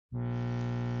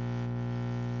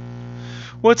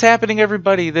What's happening,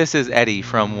 everybody? This is Eddie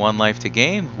from One Life to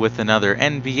Game with another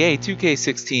NBA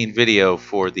 2K16 video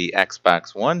for the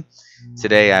Xbox One.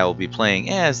 Today I will be playing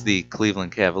as the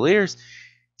Cleveland Cavaliers,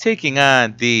 taking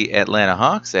on the Atlanta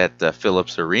Hawks at the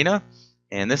Phillips Arena.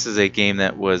 And this is a game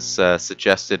that was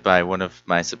suggested by one of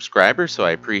my subscribers, so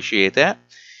I appreciate that.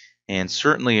 And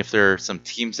certainly if there are some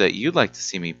teams that you'd like to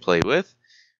see me play with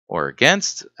or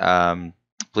against,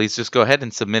 please just go ahead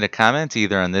and submit a comment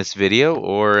either on this video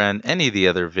or on any of the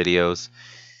other videos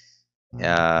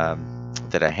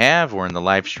that I have or in the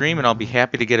live stream, and I'll be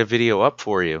happy to get a video up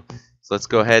for you. So let's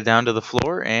go ahead down to the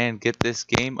floor and get this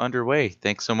game underway.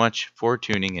 Thanks so much for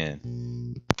tuning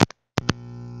in.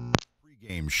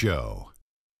 Pre-game show.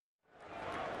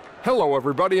 Hello,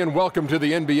 everybody, and welcome to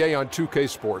the NBA on 2K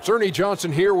Sports. Ernie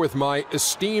Johnson here with my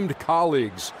esteemed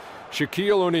colleagues,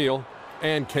 Shaquille O'Neal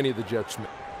and Kenny the Jet Smith.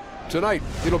 Tonight,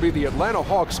 it'll be the Atlanta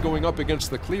Hawks going up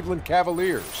against the Cleveland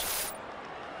Cavaliers.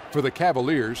 For the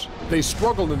Cavaliers, they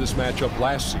struggled in this matchup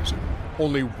last season.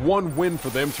 Only one win for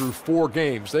them through 4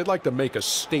 games. They'd like to make a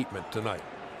statement tonight.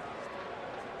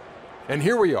 And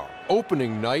here we are,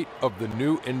 opening night of the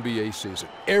new NBA season.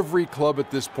 Every club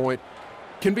at this point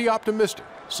can be optimistic.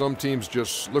 Some teams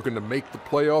just looking to make the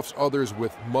playoffs, others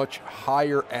with much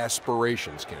higher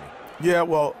aspirations, Kenny. Yeah,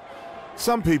 well,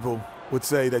 some people would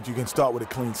say that you can start with a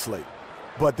clean slate.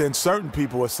 But then certain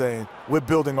people are saying we're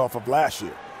building off of last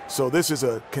year. So this is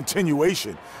a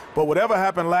continuation. But whatever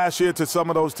happened last year to some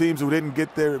of those teams who didn't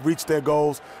reach their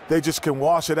goals, they just can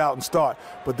wash it out and start.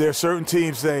 But there are certain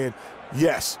teams saying,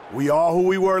 yes, we are who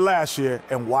we were last year,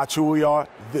 and watch who we are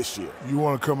this year. You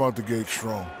want to come out the gate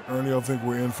strong. Ernie, I think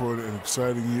we're in for an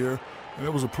exciting year. And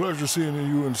it was a pleasure seeing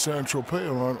you in San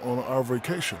Tropez on our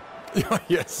vacation.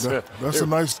 Yes. That's a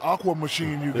nice aqua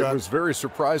machine you got. It was very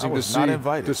surprising to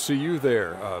see you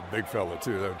there, big fella,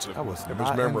 too. I was it not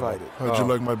was memorable. invited. How'd you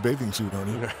like my bathing suit,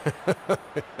 Ernie? Well,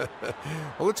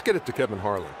 let's get it to Kevin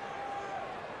Harlan.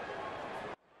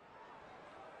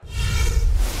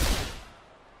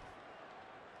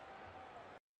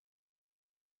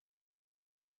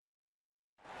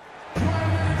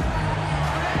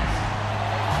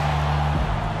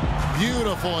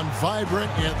 Beautiful and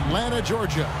vibrant Atlanta,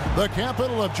 Georgia, the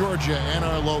capital of Georgia, and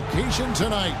our location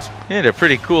tonight. And a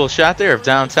pretty cool shot there of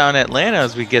downtown Atlanta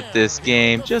as we get this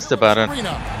game just about on.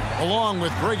 Along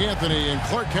with Greg Anthony and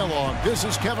Clark Kellogg, this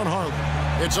is Kevin Harlan.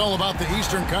 It's all about the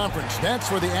Eastern Conference.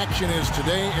 That's where the action is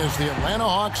today as the Atlanta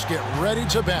Hawks get ready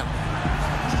to battle.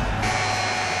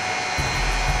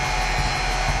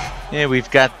 Yeah,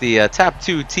 we've got the top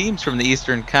 2 teams from the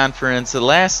Eastern Conference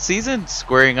last season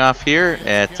squaring off here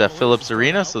at Phillips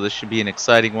Arena, so this should be an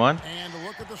exciting one.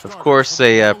 Of course,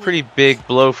 a pretty big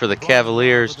blow for the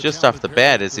Cavaliers just off the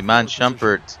bat is Iman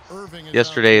Shumpert.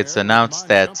 Yesterday, it's announced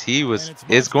that he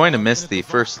is going to miss the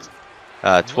first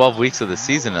 12 weeks of the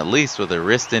season at least with a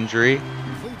wrist injury,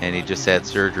 and he just had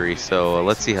surgery. So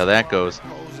let's see how that goes.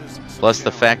 Plus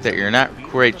the fact that you're not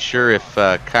quite sure if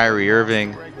Kyrie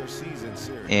Irving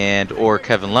and or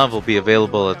Kevin Love will be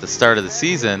available at the start of the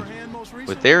season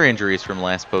with their injuries from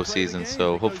last postseason,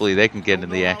 so hopefully they can get into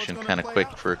the action kind of quick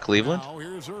for Cleveland.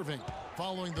 Here's Irving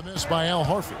following the miss by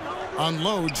Horford.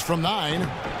 Unloads from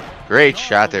 9. Great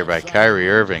shot there by Kyrie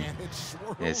Irving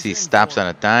as he stops on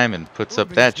a dime and puts up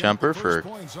that jumper for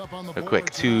a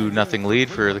quick 2-0 lead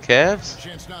for the Cavs.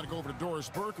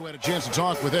 Had a chance to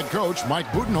talk with head coach Mike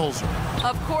Budenholzer.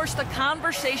 Of course, the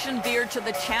conversation veered to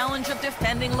the challenge of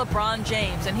defending LeBron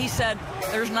James, and he said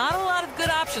there's not a lot of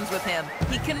good options with him.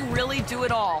 He can really do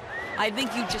it all. I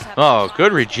think you just have Oh,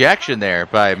 good rejection there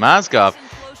by Mozgov,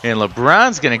 and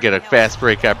LeBron's going to get a fast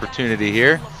break opportunity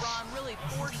here.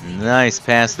 Nice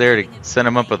pass there to set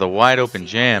him up with a wide open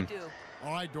jam.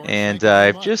 And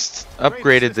I've just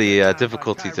upgraded the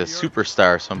difficulty to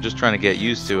Superstar, so I'm just trying to get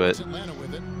used to it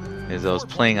as I was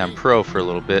playing on Pro for a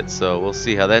little bit, so we'll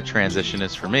see how that transition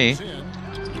is for me.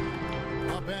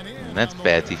 And that's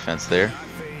bad defense there.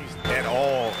 At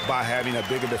all by having a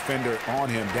bigger defender on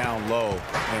him down low,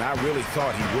 and I really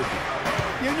thought he would be.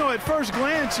 You know, at first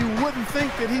glance, you wouldn't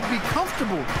think that he'd be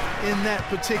comfortable in that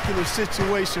particular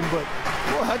situation, but,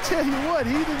 well, I tell you what,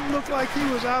 he didn't look like he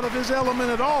was out of his element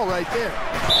at all right there.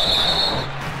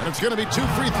 And it's going to be 2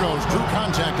 free throws, drew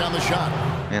contact on the shot.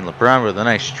 And LeBron with a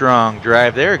nice strong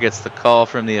drive there gets the call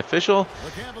from the official.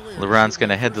 LeBron's going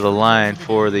to head to the line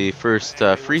for the first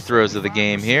free throws of the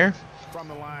game here. From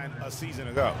the line a season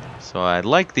ago. So I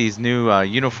like these new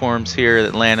uniforms here that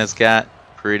Atlanta's got.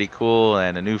 Pretty cool,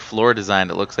 and a new floor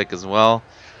design it looks like as well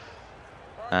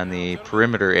on the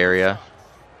perimeter area.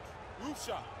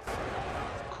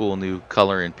 Cool new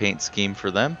color and paint scheme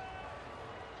for them.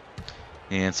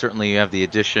 And certainly you have the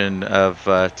addition of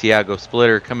Thiago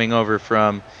Splitter coming over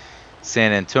from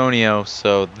San Antonio,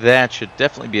 so that should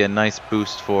definitely be a nice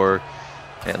boost for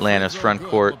Atlanta's front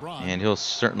court, and he'll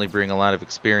certainly bring a lot of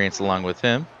experience along with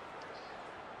him.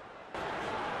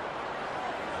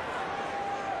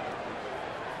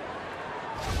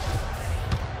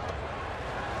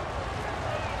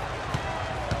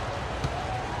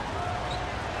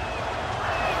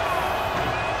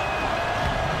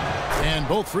 And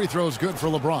both free throws good for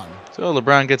LeBron. So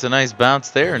LeBron gets a nice bounce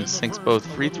there and sinks both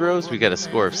free throws. We got a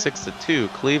score of 6-2,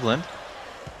 Cleveland.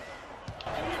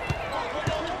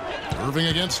 Irving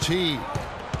against Teague.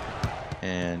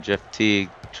 And Jeff Teague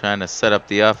trying to set up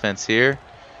the offense here.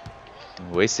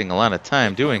 Wasting a lot of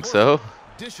time doing so.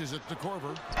 Dishes it to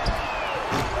Korver.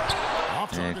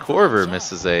 And Korver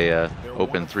misses a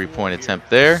open three-point attempt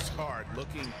there.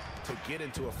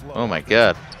 Oh my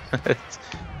God.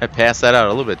 I passed that out a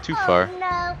little bit too far.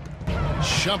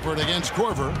 Shumpert against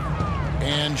Korver.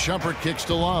 And Shumpert kicks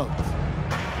to Love.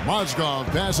 Mozgov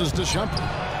passes to Shumpert.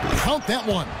 Count that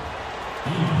one.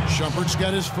 Shumpert's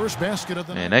got his first basket of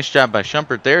the night. Nice job by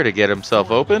Shumpert there to get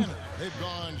himself open.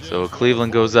 So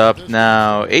Cleveland goes up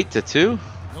now 8-2.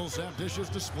 Millsap dishes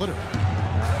to Splitter.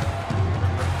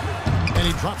 And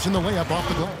he drops in the layup off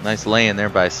the glass. Nice lay-in there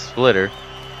by Splitter.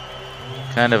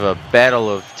 Kind of a battle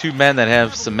of two men that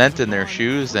have cement in their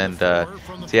shoes, and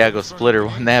Thiago Splitter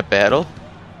won that battle.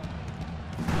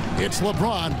 It's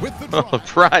LeBron with the drive.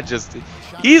 LeBron just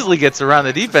easily gets around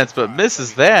the defense, but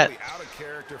misses that. Out of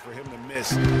character for him to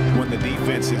miss when the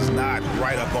defense is not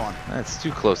right up on him. That's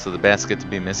too close to the basket to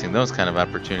be missing those kind of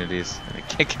opportunities. I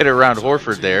can't get around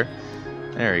Horford there.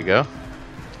 There you go.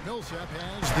 Millsap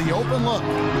has the open look.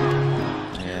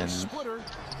 And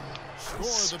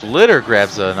Splitter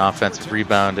grabs an offensive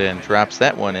rebound and drops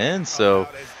that one in. So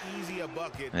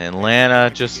Atlanta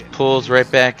just pulls right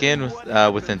back in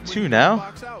within two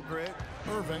now.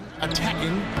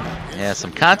 Yeah,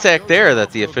 some contact there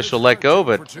that the official let go,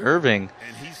 but Irving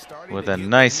with a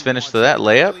nice finish to that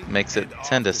layup makes it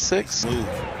 10-6.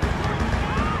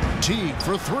 Teague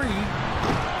for three.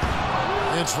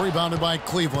 It's rebounded by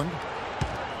Cleveland.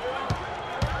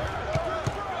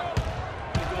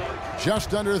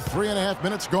 Just under 3.5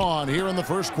 minutes gone here in the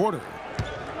first quarter.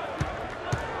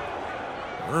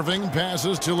 Irving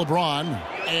passes to LeBron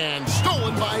and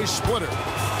stolen by Splitter.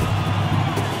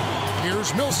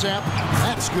 Here's Millsap.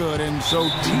 That's good, and so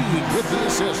Teague with the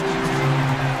assist.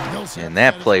 And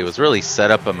that play was really set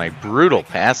up on my brutal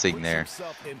passing there.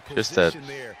 Just to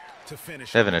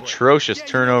have an atrocious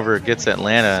turnover gets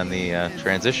Atlanta on the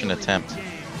transition attempt.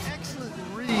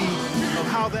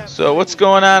 So what's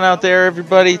going on out there,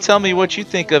 everybody? Tell me what you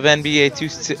think of NBA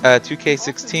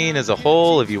 2K16 as a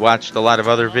whole. Have you watched a lot of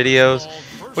other videos?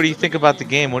 What do you think about the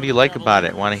game? What do you like about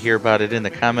it? Want to hear about it in the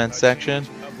comments section?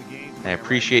 I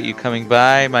appreciate you coming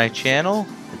by my channel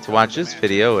to watch this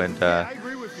video, and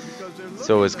it's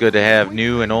always good to have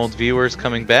new and old viewers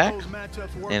coming back.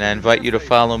 And I invite you to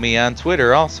follow me on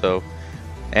Twitter also,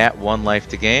 at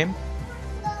OneLifeToGame.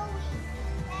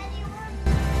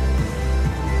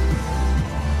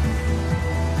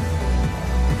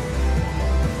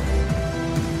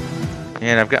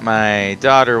 And I've got my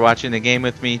daughter watching the game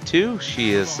with me too.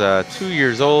 She is 2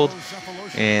 years old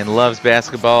and loves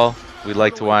basketball. We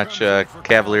like to watch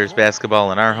Cavaliers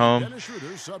basketball in our home.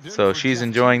 So she's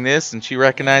enjoying this, and she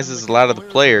recognizes a lot of the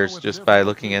players just by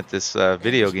looking at this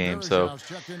video game. So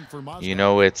you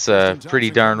know it's pretty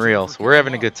darn real. So we're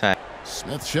having a good time.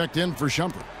 Smith checked in for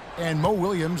Shumpert, and Mo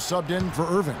Williams subbed in for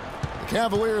Irving. The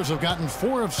Cavaliers have gotten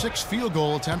 4 of 6 field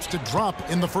goal attempts to drop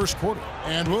in the first quarter.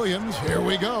 And Williams, here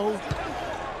we go.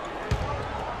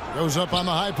 Goes up on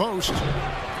the high post.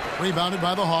 Rebounded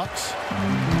by the Hawks.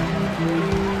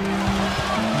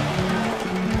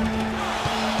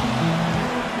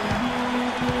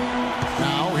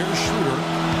 Now here's Schroeder.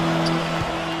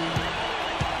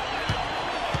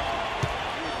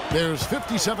 There's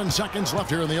 57 seconds left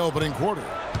here in the opening quarter.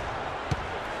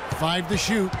 5 to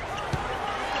shoot.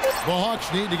 The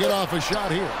Hawks need to get off a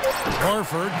shot here.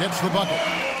 Horford gets the bucket.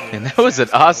 And that was an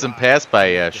awesome pass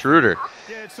by Schroeder.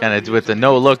 Kind of with the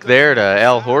no look there to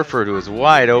Al Horford, who was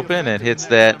wide open, and hits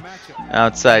that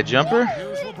outside jumper.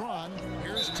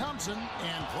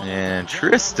 And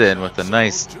Tristan with a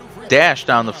nice dash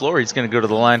down the floor. He's going to go to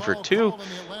the line for 2.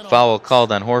 Foul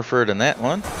called on Horford in that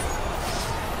one.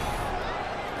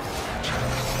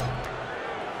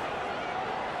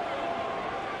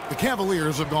 The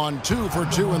Cavaliers have gone 2 for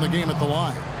 2 in the game at the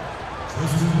line.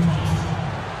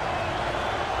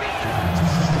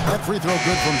 That free throw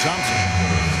good from Thompson.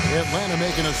 Atlanta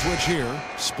making a switch here.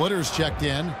 Splitter's checked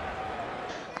in.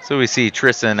 So we see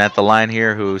Tristan at the line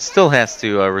here, who still has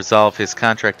to resolve his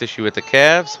contract issue with the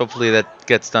Cavs. Hopefully that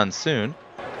gets done soon.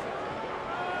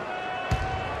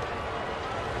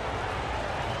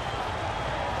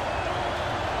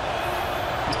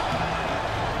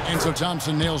 And so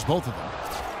Thompson nails both of them.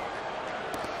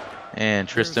 And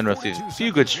Tristan with a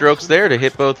few good strokes there to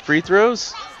hit both free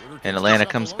throws. And Atlanta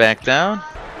comes back down.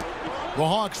 The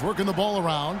Hawks working the ball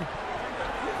around.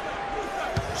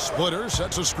 Splitter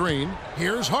sets a screen.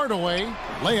 Here's Hardaway.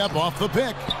 Layup off the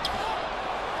pick.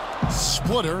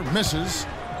 Splitter misses.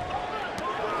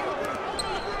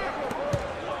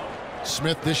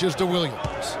 Smith dishes to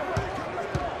Williams.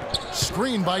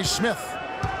 Screen by Smith.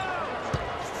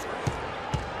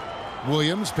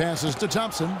 Williams passes to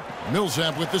Thompson.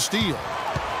 Millsap with the steal.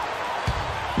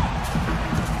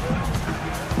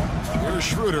 Here's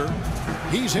Schroeder.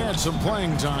 He's had some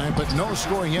playing time, but no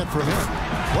scoring yet from him.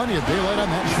 Plenty of daylight on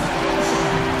that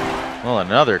shot. Well,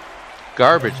 another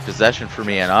garbage possession for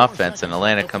me on offense, and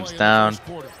Atlanta comes down.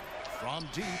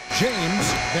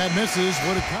 James, that misses.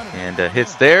 And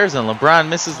hits theirs, and LeBron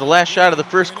misses the last shot of the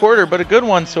first quarter, but a good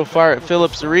one so far at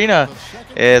Phillips Arena,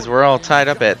 as we're all tied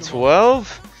up at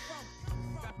 12.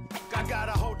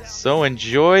 So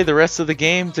enjoy the rest of the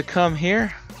game to come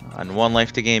here on One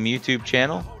Life to Game YouTube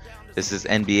channel. This is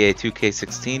NBA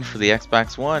 2K16 for the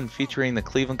Xbox One, featuring the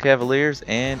Cleveland Cavaliers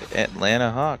and Atlanta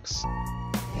Hawks.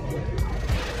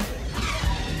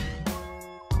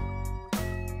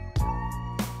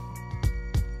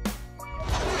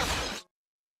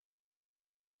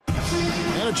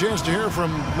 And a chance to hear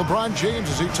from LeBron James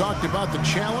as he talked about the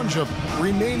challenge of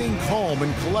remaining calm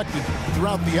and collected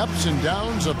throughout the ups and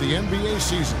downs of the NBA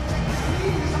season.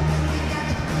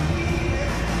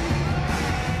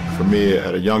 For me,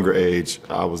 at a younger age,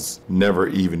 I was never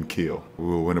even killed. We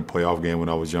would win a playoff game when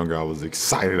I was younger. I was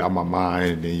excited out of my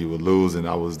mind, and then you would lose, and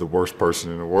I was the worst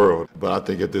person in the world. But I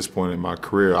think at this point in my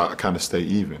career, I kind of stay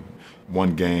even.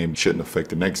 One game shouldn't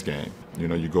affect the next game. You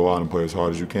know, you go out and play as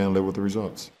hard as you can, live with the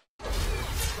results.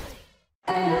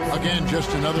 Again,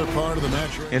 just another part of the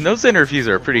match. And those interviews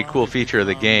are a pretty cool feature of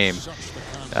the game.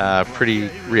 Pretty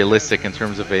realistic in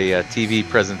terms of a TV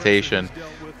presentation.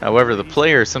 However, the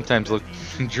players sometimes look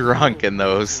drunk in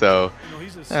those, so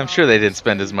I'm sure they didn't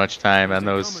spend as much time on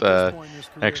those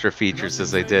extra features as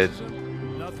they did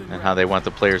and how they want the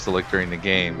players to look during the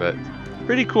game. But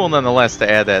pretty cool nonetheless to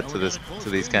add that to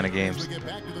these kind of games.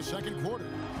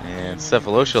 And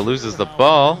Cephalosha loses the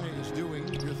ball,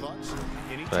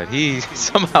 but he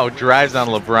somehow drives on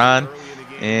LeBron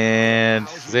and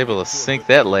is able to sink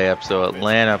that layup. So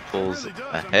Atlanta pulls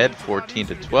ahead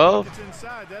 14-12.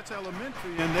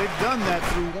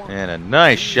 And a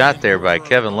nice shot there by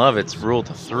Kevin Love. It's ruled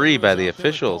 3 by the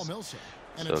officials.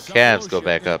 So Cavs go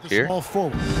back up here. So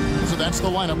that's the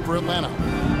lineup for Atlanta.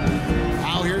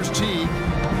 Now here's Teague.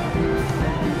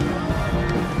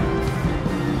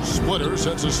 Splitter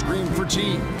sets a screen for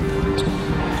Teague.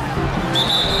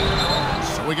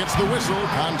 So he gets the whistle.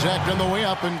 Contact on the way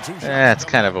up. And that's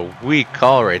kind of a weak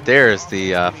call right there, as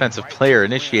the offensive player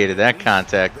initiated that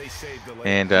contact.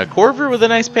 And Korver with a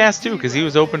nice pass too, because he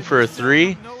was open for a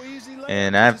 3.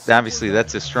 And obviously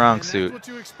that's his strong suit.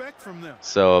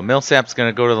 So Millsap's going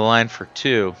to go to the line for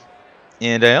 2.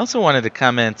 And I also wanted to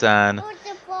comment on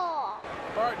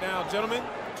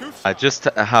just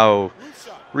how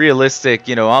realistic,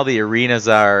 you know, all the arenas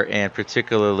are, and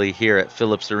particularly here at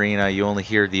Phillips Arena, you only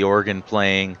hear the organ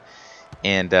playing.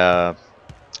 And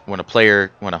when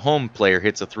a home player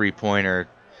hits a 3-pointer,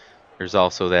 there's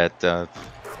also that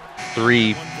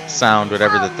 3 sound,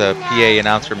 whatever, that the PA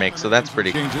announcer makes. So that's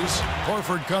pretty cool.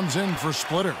 Horford comes in for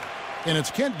Splitter. And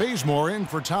it's Kent Bazemore in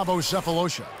for Thabo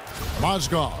Cephalosha.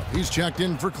 Mozgov, he's checked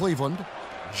in for Cleveland.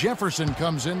 Jefferson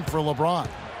comes in for LeBron.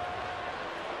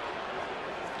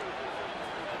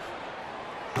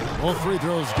 Both free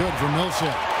throws good for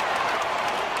Millsap.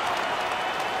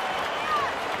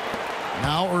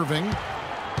 Now Irving.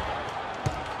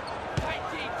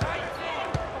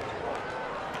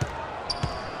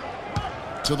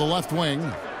 To the left wing.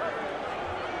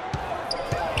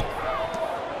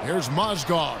 Here's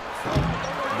Mozgov.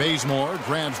 Bazemore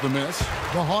grabs the miss.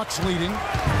 The Hawks leading.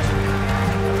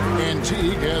 And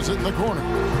Teague has it in the corner.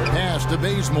 Pass to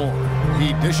Bazemore.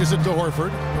 He dishes it to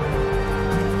Horford.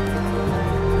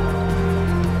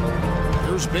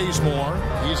 Here's Bazemore.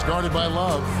 He's guarded by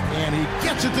Love. And he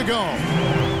gets it to go.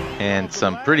 And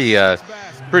some pretty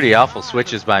awful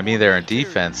switches by me there in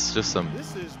defense. Just some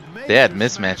bad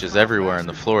mismatches everywhere on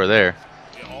the floor there.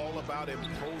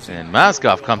 And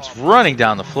Mozgov comes running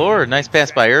down the floor. Nice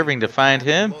pass by Irving to find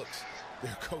him.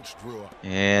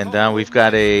 And we've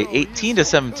got a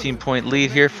 18-17 point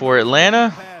lead here for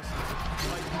Atlanta.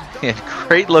 And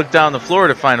great look down the floor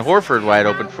to find Horford wide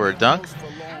open for a dunk.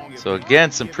 So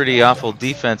again, some pretty awful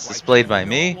defense displayed by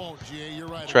me.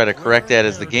 Try to correct that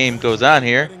as the game goes on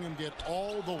here.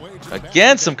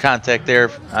 Again, some contact there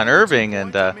on Irving,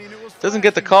 and doesn't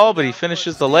get the call, but he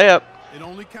finishes the layup. It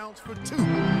only counts for two.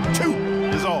 Two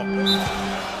is all.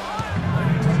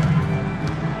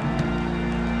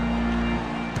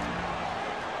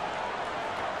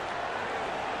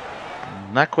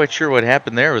 Not quite sure what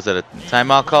happened there. Was that a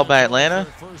timeout call by Atlanta?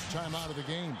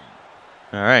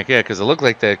 All right, yeah, because it looked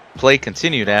like the play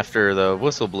continued after the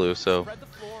whistle blew, so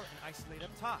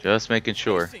just making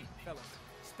sure.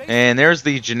 And there's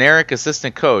the generic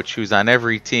assistant coach who's on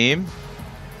every team.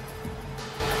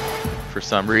 For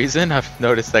some reason, I've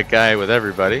noticed that guy with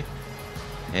everybody.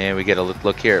 And we get a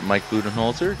look here at Mike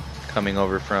Budenholzer coming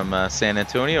over from San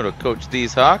Antonio to coach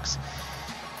these Hawks.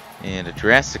 And a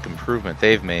drastic improvement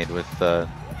they've made with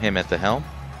him at the helm.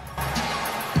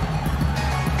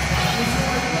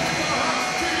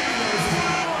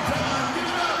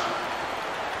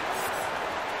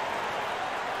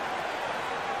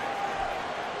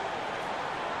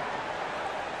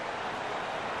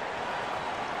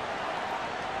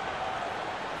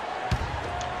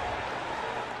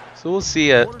 So we'll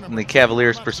see from the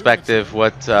Cavaliers' perspective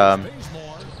what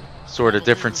sort of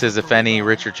differences, if any,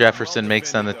 Richard Jefferson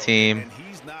makes on the team.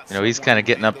 You know, he's kind of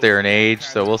getting up there in age,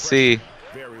 so we'll see.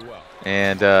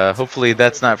 And hopefully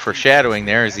that's not foreshadowing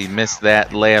there, as he missed that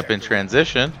layup in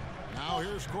transition.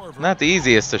 Not the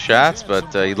easiest of shots,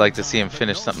 but you'd like to see him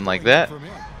finish something like that.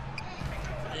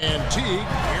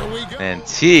 And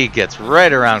Teague gets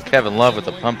right around Kevin Love with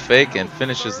a pump fake and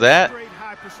finishes that.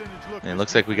 And it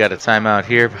looks like we got a timeout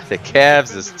here by the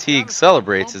Cavs as Teague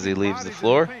celebrates as he leaves the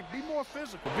floor.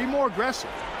 Be more aggressive.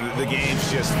 The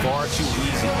game's just far too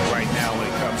easy right now when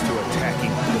it comes to attacking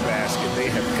the basket. They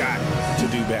have got to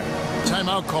do better.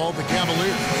 Timeout called the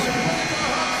Cavaliers.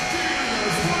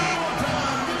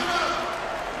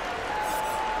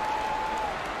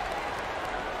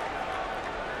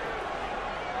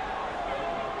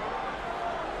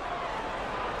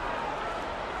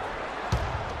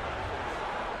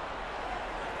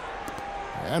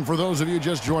 And for those of you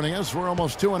just joining us, we're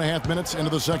almost 2.5 minutes into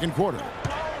the second quarter.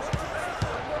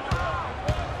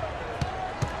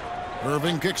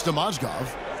 Irving kicks to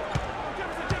Mozgov.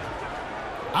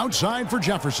 Outside for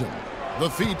Jefferson. The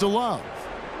feed to Love.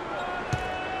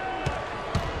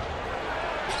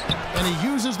 And he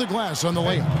uses the glass on the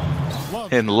layup.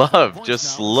 And Love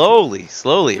just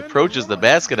slowly approaches the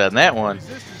basket on that one.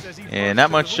 And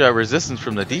not much resistance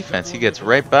from the defense. He gets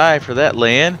right by for that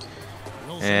lay-in.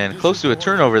 And close to a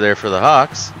turnover there for the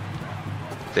Hawks.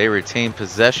 They retain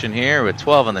possession here with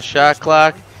 12 on the shot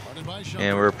clock.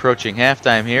 And we're approaching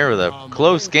halftime here with a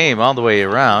close game all the way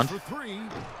around.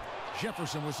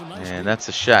 And that's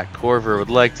a shot Korver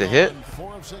would like to hit.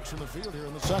 4 of 6 from the field here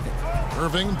in the second.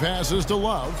 Irving passes to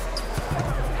Love.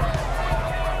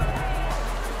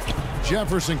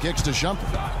 Jefferson kicks to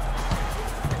Shumpert.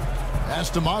 Pass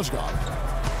to Mozgov.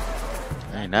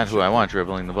 Hey, not who I want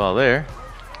dribbling the ball there.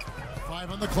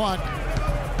 5 on the clock.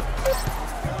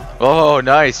 Oh,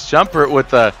 nice. Shumpert with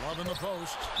the...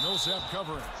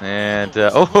 And,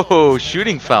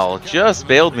 shooting foul. Just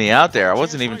bailed me out there. I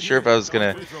wasn't even sure if I was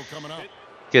going to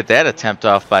get that attempt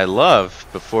off by Love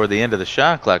before the end of the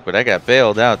shot clock, but I got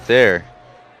bailed out there.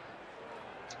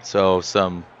 So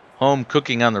some home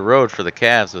cooking on the road for the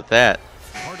Cavs with that.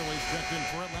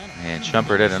 And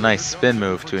Shumpert had a nice spin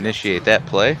move to initiate that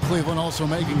play. Cleveland also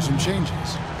making some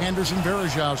changes. Anderson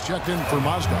Varejão's checked in for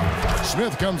Mozgov.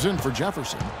 Smith comes in for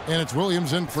Jefferson. And it's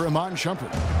Williams in for Iman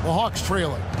Shumpert. The Hawks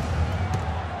trailing.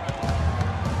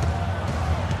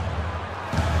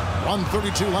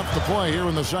 1:32 left to play here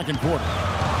in the second quarter.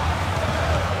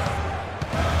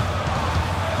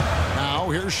 Now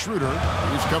here's Schroeder.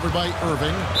 He's covered by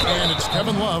Irving. And it's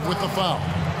Kevin Love with the foul.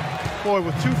 Boy,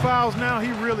 with 2 fouls now,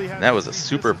 he really has... That was a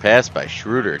super pass by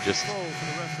Schroeder. Just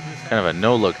kind of a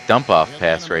no-look dump-off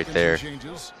pass right there.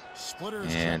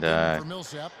 And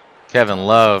Kevin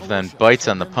Love then bites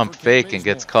on the pump fake and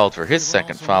gets called for his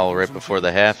second foul right before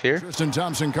the half here. Tristan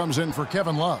Thompson comes in for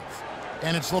Kevin Love.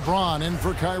 And it's LeBron in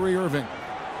for Kyrie Irving.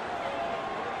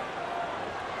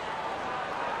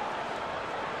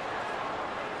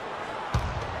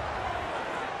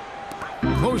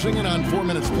 Closing in on 4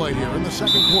 minutes played here in the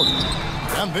second quarter.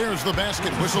 And there's the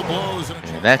basket. Whistle blows.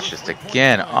 And that's just,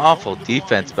 again, awful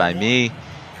defense by me.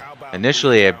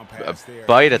 Initially a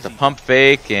bite at the pump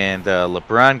fake, and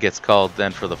LeBron gets called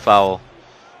then for the foul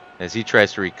as he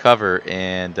tries to recover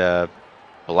and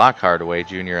block Hardaway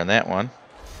Jr. on that one.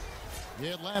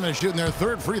 The Atlanta shooting their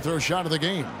third free throw shot of the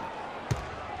game.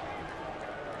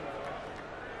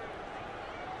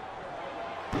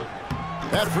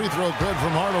 That free throw good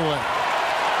from Hardaway.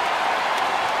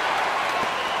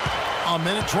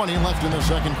 1:20 left in the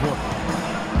second quarter.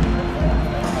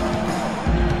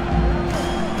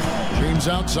 James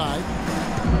outside.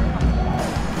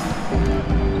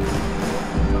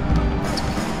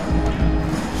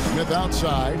 Smith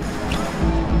outside.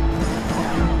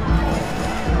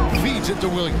 Feeds it to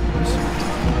Williams.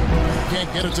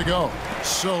 Can't get it to go.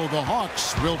 So the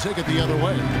Hawks will take it the other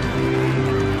way.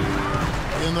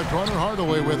 In the corner,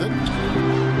 Hardaway with it.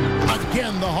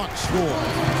 Again, the Hawks score.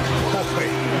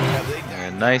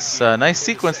 And nice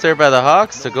sequence there by the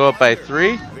Hawks to go up by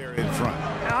 3. In front.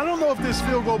 I don't know if this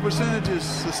field goal percentage is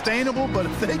sustainable, but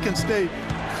if they can stay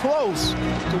close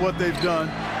to what they've done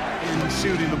in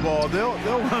shooting the ball, they'll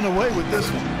run away with this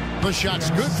one. The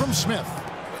shot's good from Smith.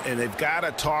 And they've got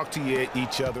to talk to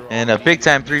each other. And a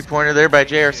big-time three-pointer there by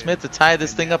J.R. Smith to tie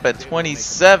this thing up at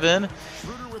 27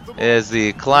 as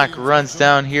the clock runs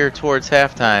down here towards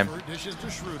halftime.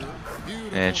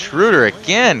 And Schroeder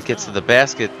again gets to the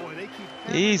basket.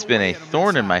 He's been a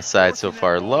thorn in my side so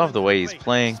far. Love the way he's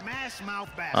playing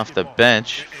off the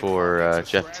bench for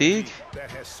Jeff Teague. That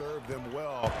has served them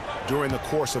well during the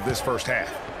course of this first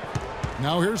half.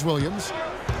 Now here's Williams.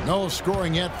 No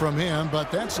scoring yet from him,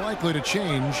 but that's likely to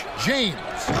change. James.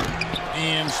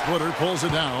 And Splitter pulls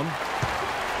it down.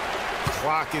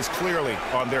 Clock is clearly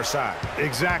on their side.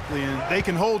 Exactly, and they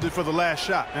can hold it for the last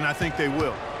shot, and I think they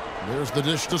will. There's the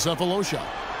dish to Cephalosha.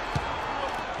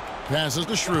 Passes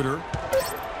to Schroeder.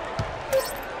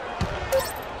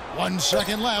 1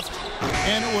 second left,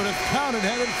 and it would have counted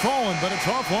had it fallen, but it's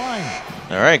offline.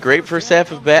 All right, great first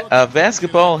half of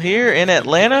basketball here in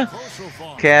Atlanta.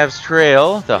 Cavs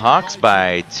trail the Hawks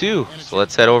by 2. So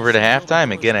let's head over to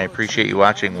halftime. Again, I appreciate you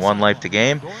watching One Life to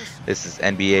Game. This is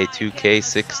NBA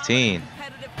 2K16.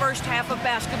 First half of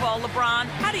basketball, LeBron.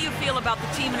 How do you feel about the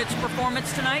team and its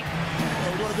performance tonight?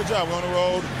 We're doing a good job. We're on the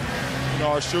road. You know,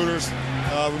 our shooters,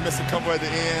 we missed a couple at the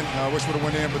end. I wish we would have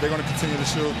went in, but they're going to continue to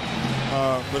shoot.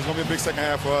 But it's going to be a big second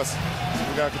half for us.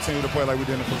 We got to continue to play like we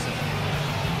did in the first half.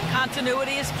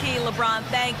 Continuity is key, LeBron.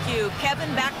 Thank you.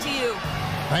 Kevin, back to you.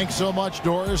 Thanks so much,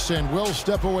 Doris, and we'll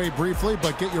step away briefly,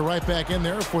 but get you right back in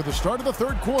there for the start of the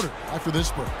third quarter after this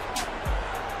break.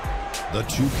 The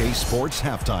 2K Sports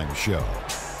Halftime Show.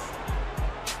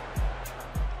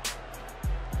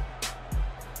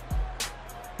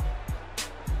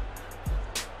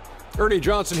 Ernie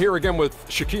Johnson here again with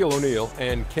Shaquille O'Neal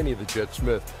and Kenny the Jet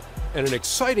Smith. And an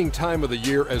exciting time of the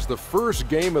year as the first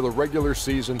game of the regular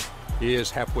season is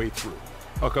halfway through.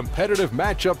 A competitive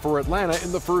matchup for Atlanta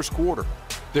in the first quarter.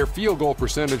 Their field goal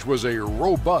percentage was a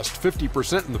robust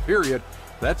 50% in the period.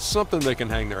 That's something they can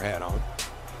hang their hat on.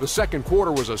 The second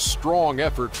quarter was a strong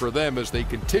effort for them as they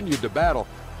continued to battle,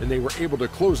 and they were able to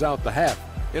close out the half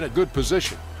in a good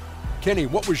position. Kenny,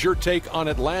 what was your take on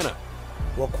Atlanta?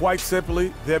 Well, quite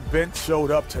simply, their bench showed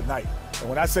up tonight. And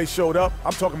when I say showed up,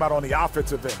 I'm talking about on the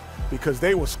offensive end, because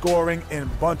they were scoring in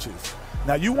bunches.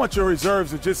 Now, you want your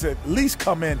reserves to just at least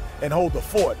come in and hold the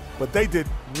fort, but they did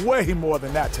way more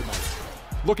than that tonight.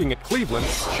 Looking at Cleveland,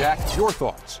 Shaq, your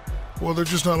thoughts? Well, they're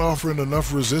just not offering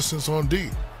enough resistance on D.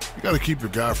 You got to keep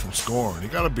your guy from scoring. You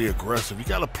got to be aggressive. You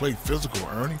got to play physical,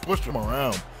 Ernie. Push them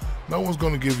around. No one's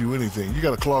going to give you anything. You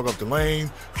got to clog up the lane,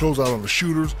 close out on the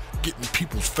shooters, get in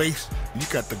people's face. You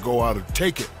got to go out and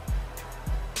take it.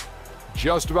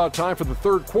 Just about time for the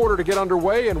third quarter to get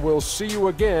underway, and we'll see you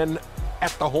again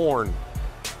at the Horn.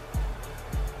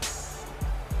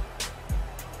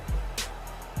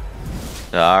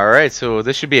 All right, so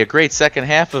this should be a great second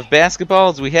half of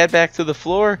basketball as we head back to the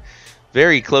floor.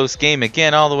 Very close game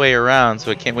again all the way around,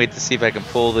 so I can't wait to see if I can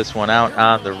pull this one out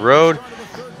on the road.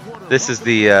 This is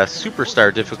the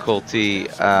Superstar difficulty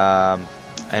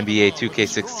NBA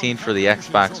 2K16 for the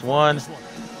Xbox One.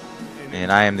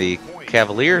 And I am the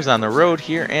Cavaliers on the road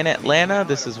here in Atlanta.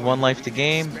 This is One Life to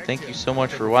Game. Thank you so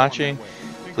much for watching.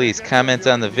 Please comment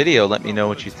on the video. Let me know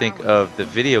what you think of the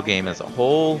video game as a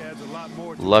whole.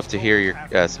 Love to hear your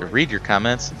read your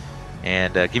comments,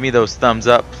 and give me those thumbs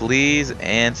up, please,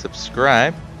 and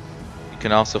subscribe. You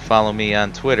can also follow me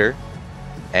on Twitter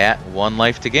at One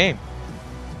Life to Game.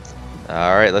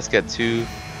 All right, let's get to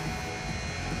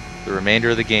the remainder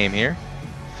of the game here.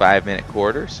 5-minute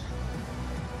quarters.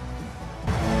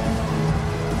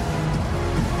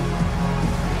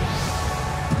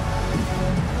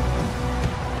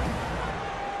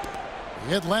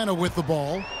 Atlanta with the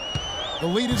ball. The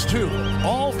lead is 2.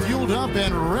 All fueled up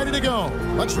and ready to go.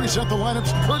 Let's reset the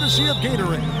lineups courtesy of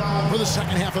Gatorade for the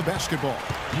second half of basketball.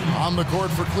 On the court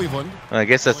for Cleveland. Well, I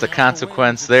guess that's the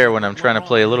consequence there when I'm trying to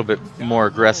play a little bit more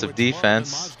aggressive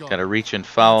defense. Got to reach and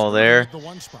foul there.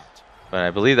 But I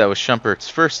believe that was Shumpert's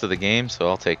first of the game, so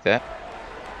I'll take that.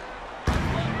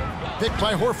 Picked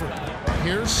by Horford.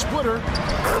 Here's Splitter.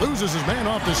 Loses his man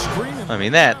off the screen. I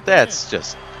mean, that's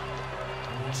just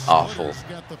awful.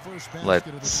 Let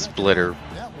Splitter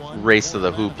race to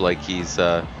the hoop like he's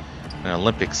an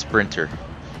Olympic sprinter.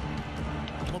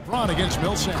 LeBron against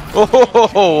Millsap.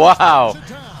 Oh, wow.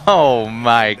 Oh,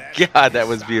 my God, that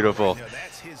was beautiful.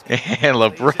 And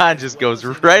LeBron just goes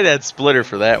right at Splitter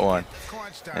for that one.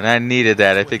 And I needed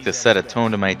that, I think, to set a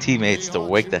tone to my teammates to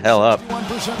wake the hell up.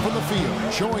 1% from the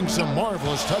field, showing some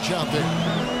marvelous touch out there.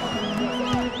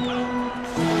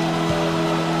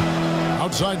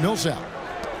 Outside Millsap.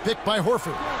 Picked by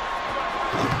Horford.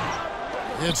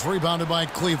 It's rebounded by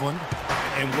Cleveland.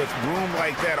 And with room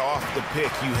like that off the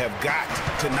pick, you have got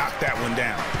to knock that one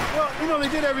down. Well, you know, they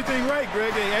did everything right,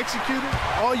 Greg. They executed.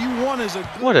 All you want is a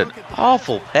good What an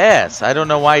awful pass. I don't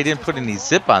know why he didn't put any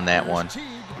zip on that one.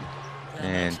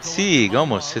 And Teague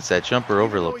almost hits that jumper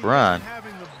over LeBron.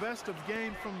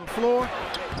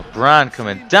 LeBron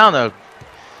coming down the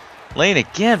lane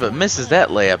again, but misses that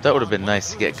layup. That would have been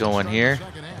nice to get going here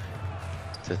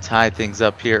to tie things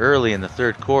up here early in the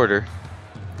third quarter.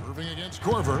 Irving against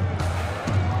Korver.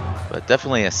 But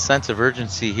definitely a sense of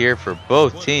urgency here for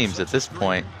both teams at this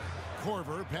point.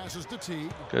 Korver passes to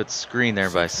Teague. Good screen there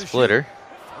by Splitter.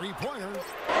 Three-pointer.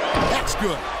 That's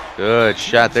good. Good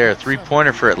shot there.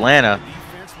 Three-pointer for Atlanta.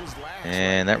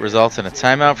 And that results in a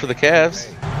timeout for the Cavs.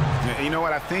 You know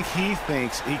what? I think he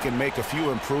thinks he can make a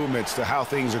few improvements to how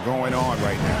things are going on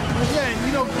right now. Yeah, and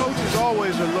you know, coaches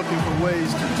always are looking for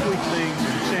ways to tweak things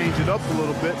and change it up a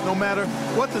little bit, no matter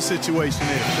what the situation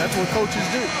is. That's what coaches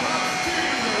do.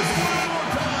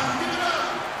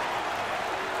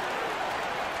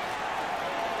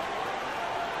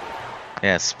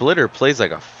 Yeah, Splitter plays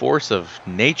like a force of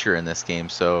nature in this game.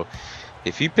 So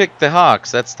if you pick the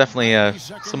Hawks, that's definitely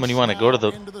someone you want to go to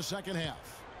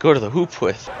the hoop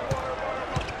with.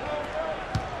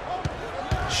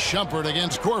 Shumpert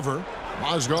against Korver.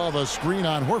 Mozgov a screen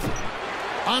on Horford.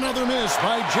 Another miss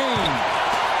by James.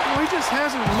 Well, he just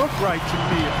hasn't looked right to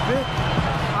me. A bit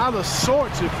out of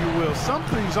sorts, if you will.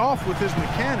 Something's off with his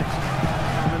mechanics,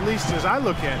 at least as I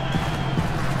look at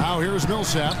it. Now here's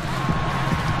Millsap.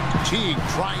 Teague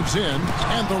drives in,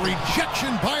 and the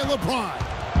rejection by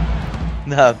LeBron.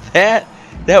 Now that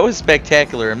was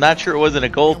spectacular. I'm not sure it wasn't a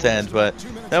goaltend, but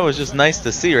that was just nice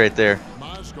to see right there.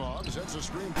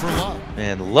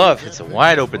 And Love hits a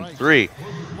wide open three.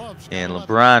 And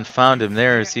LeBron found him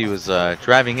there as he was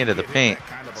driving into the paint.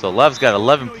 So Love's got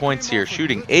 11 points here,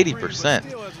 shooting 80%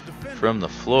 from the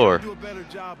floor.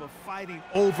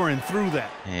 Over and through that.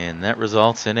 And that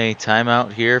results in a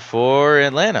timeout here for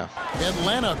Atlanta.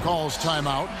 Atlanta calls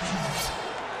timeout.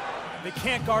 They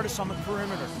can't guard us on the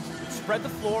perimeter. Spread the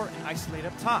floor and isolate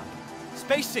up top.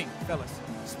 Spacing, fellas.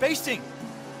 Spacing.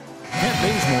 Kent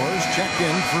Bazemore has checked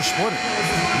in for Splitter.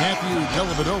 Matthew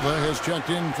Dellavedova has checked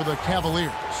in for the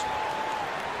Cavaliers.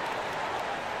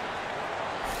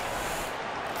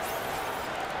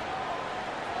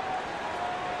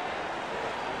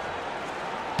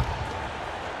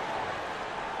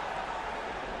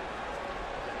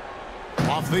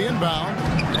 Off the inbound,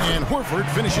 and Horford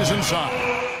finishes inside.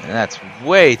 And that's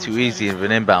way too easy of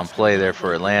an inbound play there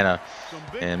for Atlanta.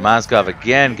 And Mozgov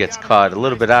again gets caught a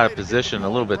little bit out of position, a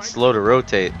little bit slow to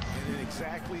rotate.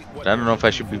 But I don't know if I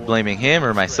should be blaming him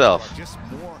or myself.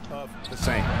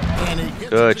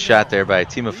 Good shot there by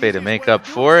Timofey to make up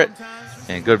for it.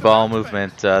 And good ball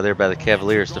movement there by the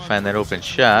Cavaliers to find that open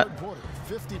shot.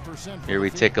 Here we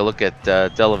take a look at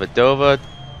Dellavedova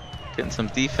getting some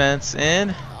defense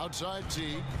in.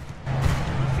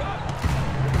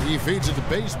 He feeds it to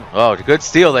Bazemore. Oh, good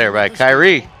steal there by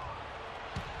Kyrie.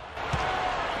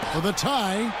 For the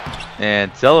tie.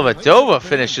 And Dellavedova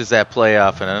finishes that play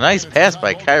off. And a nice pass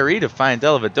by Kyrie to find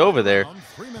Dellavedova there.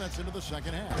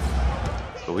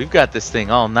 So we've got this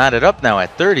thing all knotted up now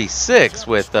at 36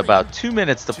 with about 2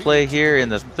 minutes to play here in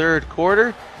the third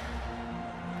quarter.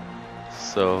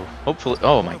 So hopefully,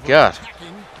 oh my God.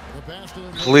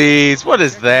 Please, what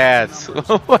is that?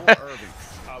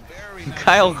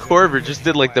 Kyle Korver just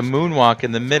did like the moonwalk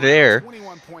in the midair.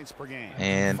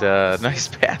 And nice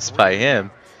pass by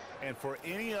him. We're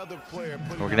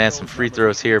going to have some free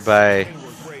throws here by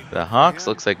the Hawks.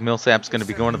 Looks like Millsap's going to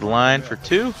be going to the line for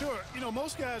two. Sure, you know,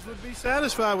 most guys would be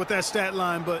satisfied with that stat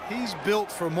line, but he's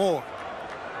built for more.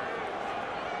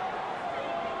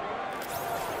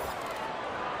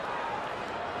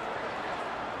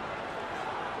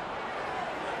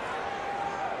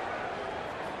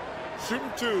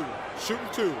 Shooting two. Shooting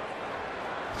two.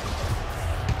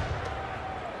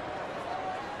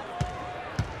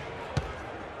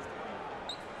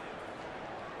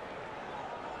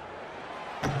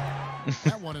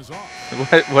 That one is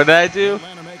off. What did I do?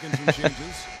 Atlanta making some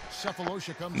changes.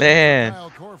 Cephalosha comes Man. in for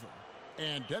Kyle Korver.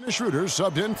 And Dennis Schroeder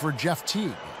subbed in for Jeff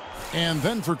Teague. And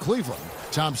then for Cleveland,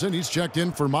 Thompson, he's checked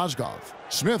in for Mozgov.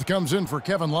 Smith comes in for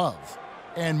Kevin Love.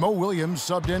 And Mo Williams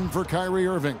subbed in for Kyrie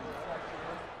Irving.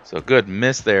 So good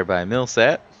miss there by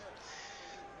Millsap.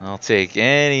 I'll take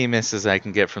any misses I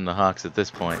can get from the Hawks at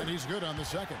this point, And he's good on the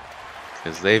second.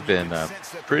 because they've been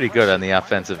pretty good on the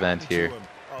offensive end here,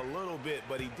 A little bit,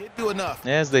 but he did do enough.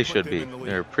 as they should be.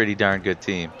 They're a pretty darn good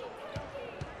team.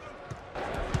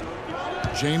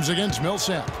 James against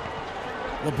Millsap.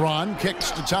 LeBron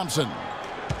kicks to Thompson.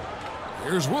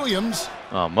 Here's Williams.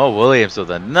 Oh, Mo Williams with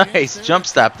a nice jump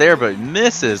stop there, but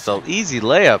misses the easy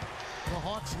layup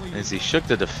as he shook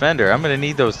the defender. I'm going to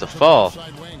need those to fall.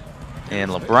 And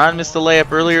LeBron missed the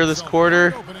layup earlier this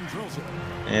quarter.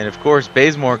 And, of course,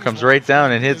 Bazemore comes right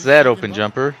down and hits that open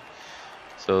jumper.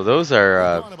 So those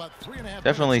are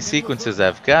definitely sequences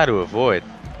I've got to avoid.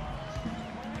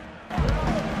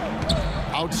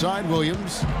 Outside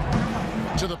Williams.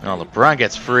 To the Oh, LeBron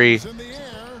gets free.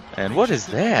 And what is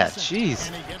that?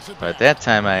 Jeez. But that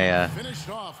time I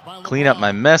clean up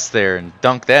my mess there and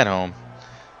dunk that home.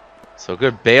 So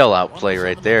good bailout play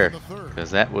right there,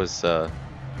 because that was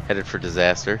headed for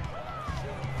disaster.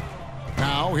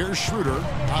 Now here's Schroeder.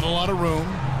 Not a lot of room.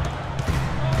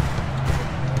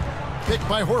 Picked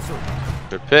by Horford.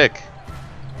 Good pick.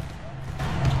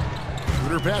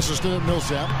 Schroeder passes to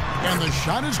Millsap. And the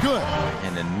shot is good.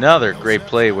 And another great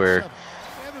play where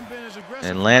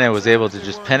Atlanta was able to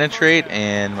just penetrate,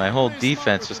 and my whole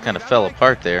defense just kind of fell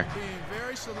apart there. Being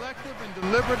very selective and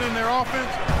deliberate in their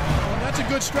offense. And that's a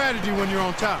good strategy when you're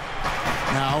on top.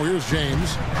 Now here's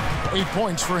James. 8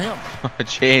 points for him.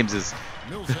 James is,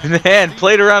 man,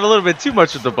 played around a little bit too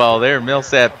much with the ball there.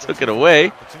 Millsap took it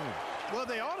away. Well,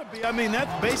 they ought to be. I mean,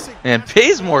 that's basic. And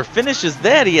Bazemore finishes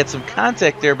that. He had some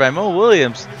contact there by Mo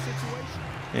Williams,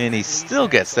 and he still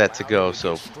gets that to go.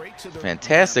 So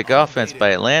fantastic offense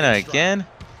by Atlanta again.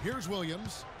 Here's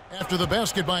Williams after the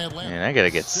basket by Atlanta. And I got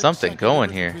to get something going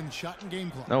here.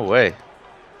 No way.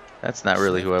 That's not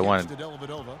really who I wanted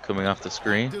coming off the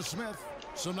screen.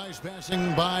 Some nice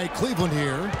passing by Cleveland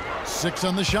here. 6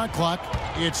 on the shot clock.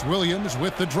 It's Williams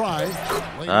with the drive.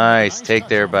 Nice take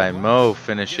there by Mo.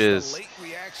 Finishes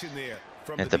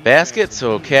at the basket.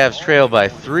 So Cavs trail by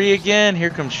 3 again. Here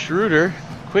comes Schroeder.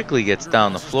 Quickly gets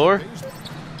down the floor.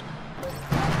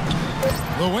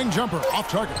 The wing jumper off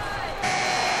target.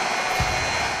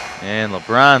 And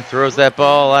LeBron throws that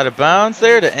ball out of bounds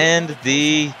there to end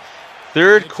the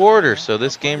third quarter. So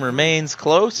this game remains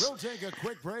close.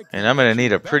 And I'm going to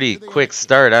need a pretty quick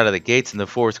start out of the gates in the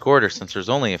fourth quarter, since there's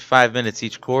only 5 minutes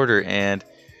each quarter. And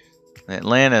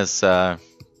Atlanta's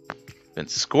been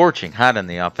scorching hot on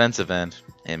the offensive end.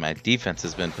 And my defense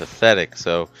has been pathetic.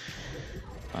 So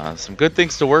some good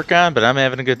things to work on, but I'm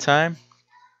having a good time.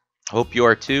 Hope you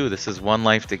are too. This is One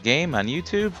Life to Game on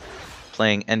YouTube,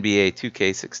 playing NBA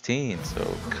 2K16.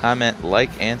 So comment, like,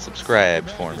 and subscribe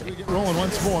for me. Rolling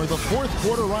once more, the fourth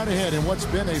quarter right ahead in what's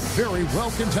been a very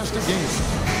well-contested game.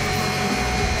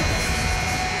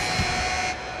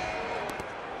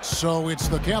 So it's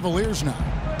the Cavaliers now.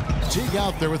 Teague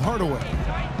out there with Hardaway.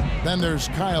 Then there's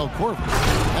Kyle Korver.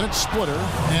 And it's Splitter.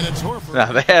 And it's Horford.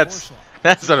 Now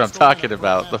that's what I'm talking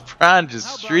about. LeBron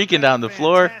just streaking down the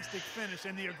floor.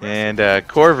 And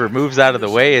Korver moves out of the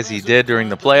way, as he did during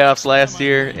the playoffs last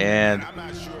year, and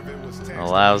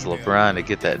allows LeBron to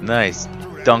get that nice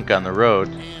dunk on the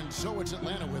road.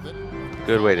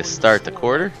 Good way to start the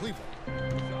quarter.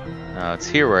 Now it's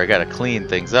here where I got to clean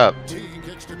things up.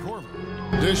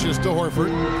 Dishes to Horford.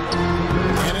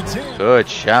 And it's in. Good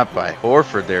shot by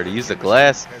Horford there to use the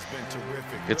glass.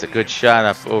 Gets a good shot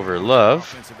up over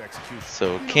Love.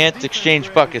 So can't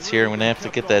exchange buckets here. I'm going to have to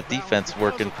get that defense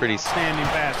working pretty soon. Standing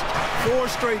basket. 4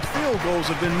 straight field goals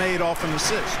have been made off an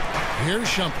assist. Here's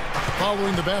Shumpert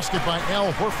following the basket by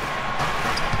Al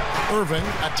Horford. Irving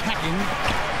attacking,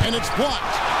 and it's blocked.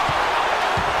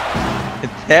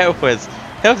 That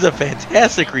was a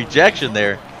fantastic rejection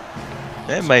there.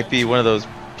 That might be one of those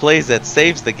plays that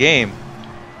saves the game.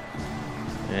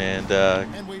 And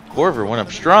Korver went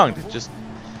up strong to just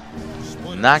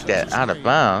knock that out of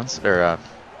bounds, or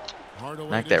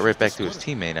knock that right back to his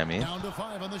teammate, I mean. Down to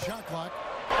 5 on the shot clock.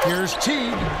 Here's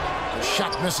Teague. The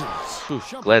shot misses. Whew,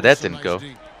 glad that didn't go.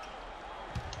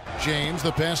 James,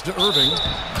 the pass to Irving.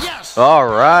 Yes! All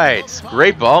right.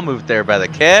 Great ball move there by the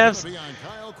Cavs.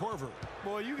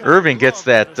 Irving gets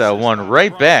that one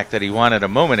right back that he wanted a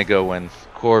moment ago when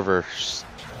Korver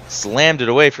slammed it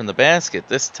away from the basket.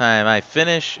 This time I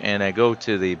finish and I go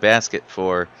to the basket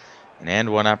for an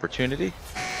and one opportunity.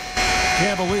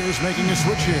 Cavaliers making a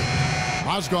switch here.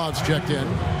 Mozgov's checked in.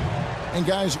 And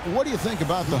guys, what do you think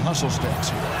about the hustle stats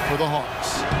here for the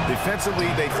Hawks? Defensively,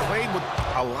 they've played with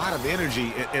a lot of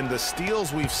energy, and the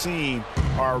steals we've seen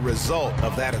are a result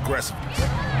of that aggressiveness.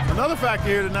 Another factor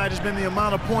here tonight has been the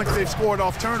amount of points they've scored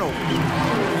off turnover.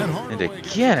 And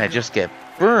again, I just get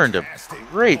burned. A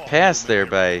great pass there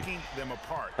by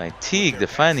Teague to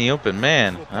find the open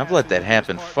man. I've let that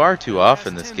happen far too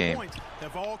often this game.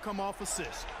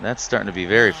 That's starting to be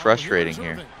very frustrating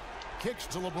here.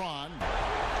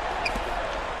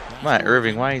 Come on,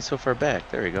 Irving, why are you so far back?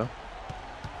 There you go.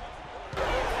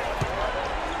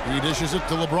 He dishes it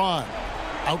to LeBron.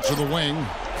 Out to the wing.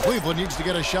 Cleveland needs to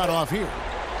get a shot off here.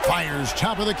 Fires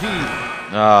top of the key.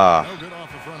 Ah,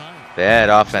 bad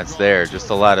offense there. Just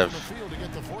a lot of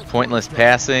pointless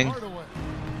passing.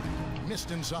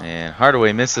 And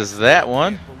Hardaway misses that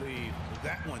one.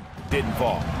 Didn't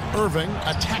fall. Irving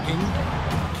attacking.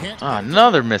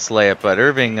 Another missed layup, but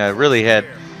Irving really had,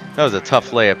 that was a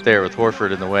tough layup there with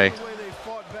Horford in the way.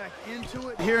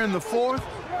 Here in the fourth,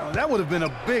 that would have been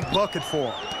a big bucket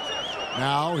for him.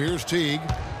 Now here's Teague.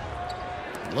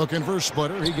 Looking for a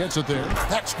splitter. He gets it there.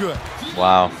 That's good.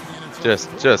 Wow.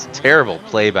 Just terrible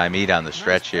play by me down the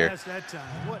stretch here.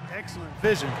 What excellent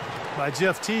vision by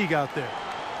Jeff Teague out there.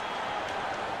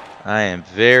 I am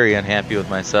very unhappy with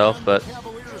myself, but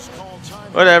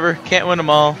whatever. Can't win them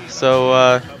all. So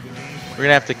we're going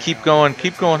to have to keep going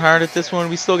hard at this one.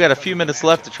 We still got a few minutes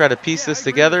left to try to piece this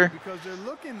together.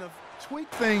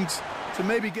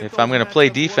 If I'm going to play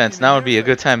defense, now would be a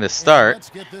good time to start.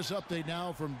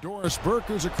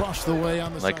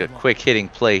 Like a quick hitting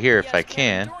play here if I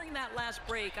can. During that last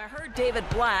break, I heard David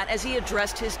Blatt as he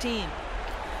addressed his team.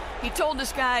 He told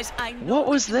his guys, what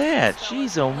was that?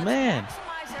 Jeez, oh man.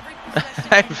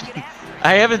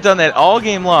 I haven't done that all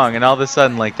game long, and all of a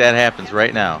sudden, like, that happens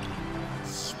right now.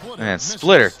 And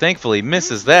Splitter, thankfully,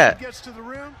 misses that.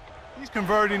 He's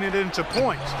converting it into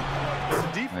points.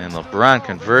 And LeBron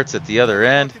converts at the other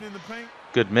end.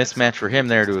 Good mismatch for him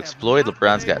there to exploit.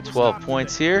 LeBron's got 12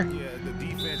 points here.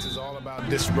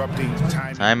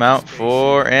 Timeout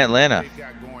for Atlanta.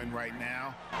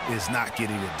 Is not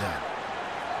getting it done.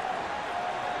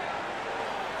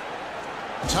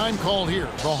 Time call here.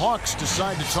 The Hawks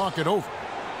decide to talk it over.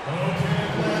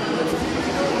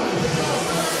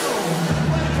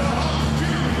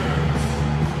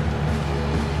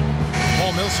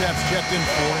 Paul Millsap's checked in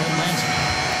for Atlanta.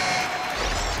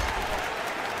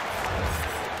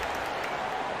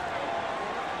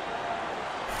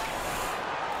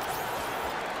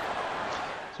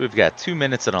 So we've got 2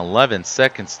 minutes and 11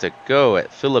 seconds to go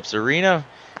at Phillips Arena.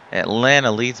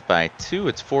 Atlanta leads by 2.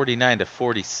 It's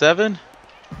 49-47.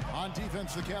 On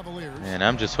defense, the Cavaliers. And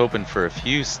I'm just hoping for a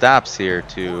few stops here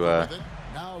to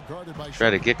try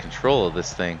to get control of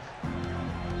this thing.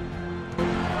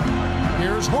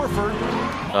 Here's Horford.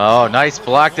 Oh, nice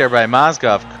block there by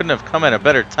Mozgov. Couldn't have come at a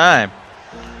better time.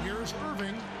 Here's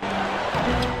Irving.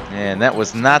 And that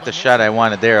was not the shot I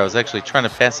wanted there. I was actually trying to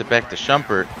pass it back to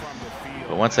Shumpert.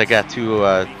 But once I got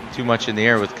too much in the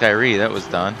air with Kyrie, that was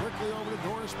done.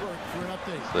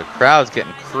 So the crowd's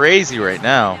getting crazy right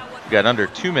now. We've got under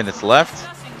 2 minutes left.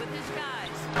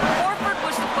 Horford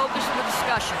was the focus of the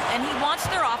discussion, and he wants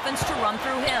their offense to run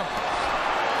through him.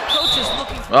 Coach is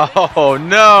looking for Oh,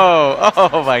 no.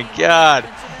 Oh, my God.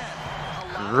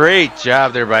 Great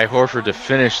job there by Horford to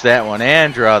finish that one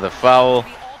and draw the foul.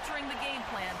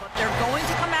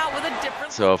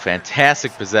 So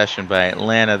fantastic possession by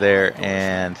Atlanta there,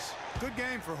 and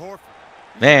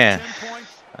man,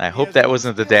 I hope that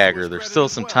wasn't the dagger. There's still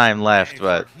some time left,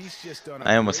 but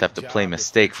I almost have to play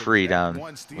mistake-free down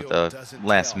with the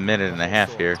last minute and a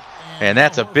half here. And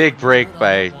that's a big break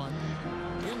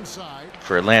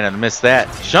for Atlanta to miss that.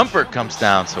 Shumpert comes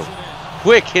down, so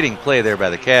quick hitting play there by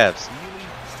the Cavs.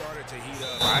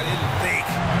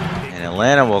 And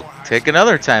Atlanta will take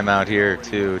another timeout here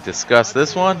to discuss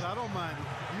this one.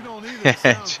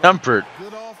 Shumpert,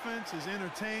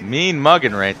 mean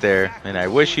mugging right there, and I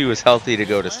wish he was healthy to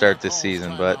go to start this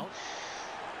season, but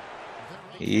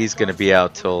he's going to be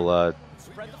out till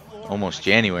almost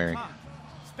January.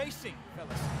 Spacing,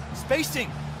 fellas.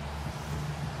 Spacing.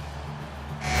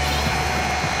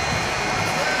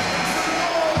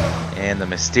 And the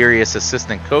mysterious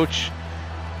assistant coach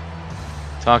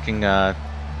talking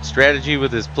strategy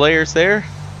with his players there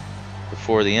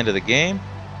before the end of the game.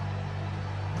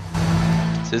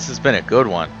 This has been a good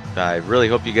one. I really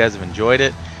hope you guys have enjoyed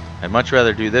it. I'd much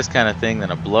rather do this kind of thing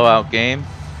than a blowout game.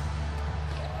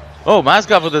 Oh,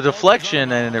 Mozgov with a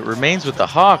deflection, and it remains with the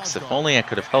Hawks. If only I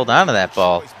could have held on to that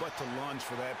ball. To lunge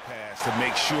for that pass to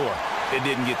make sure it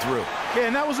didn't get through. Yeah,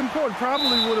 and that was important.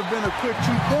 Probably would have been a quick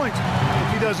 2 points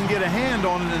if he doesn't get a hand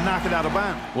on it and knock it out of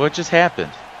bounds. What just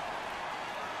happened?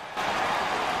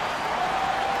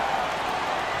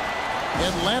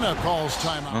 Atlanta calls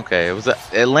timeout. Okay, it was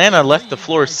Atlanta left the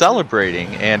floor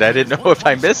celebrating, and I didn't know if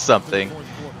I missed something,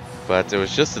 but it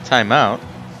was just a timeout.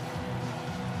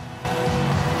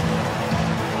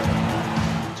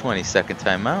 20-second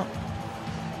timeout.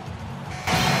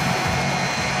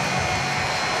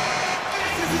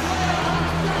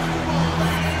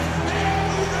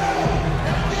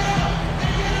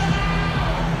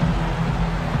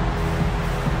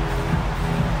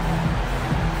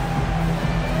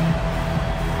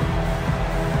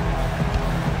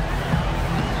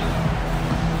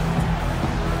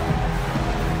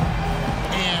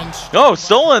 Oh,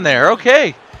 stolen there.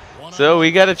 Okay. So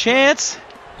we got a chance.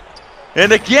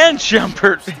 And again,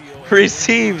 Shumpert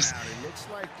receives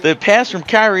the pass from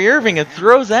Kyrie Irving and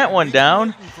throws that one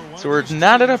down. So we're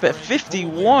knotted up at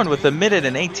 51 with 1 minute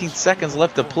and 18 seconds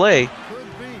left to play.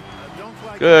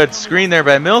 Good screen there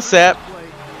by Millsap.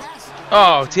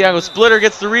 Oh, Thiago Splitter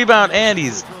gets the rebound, and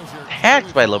he's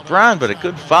hacked by LeBron, but a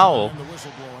good foul.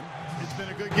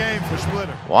 Game for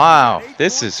Splitter. Wow,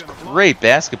 this is great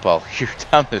basketball here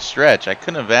down the stretch. I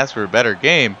couldn't have asked for a better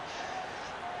game.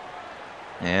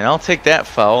 And I'll take that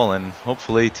foul, and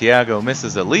hopefully Thiago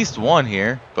misses at least one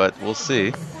here, but we'll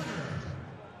see.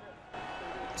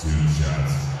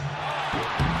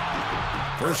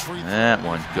 That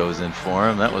one goes in for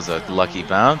him. That was a lucky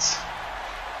bounce.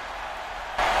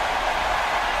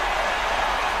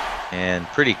 And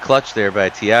pretty clutch there by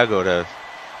Thiago to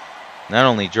not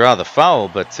only draw the foul,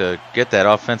 but to get that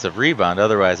offensive rebound.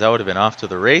 Otherwise, I would have been off to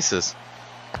the races.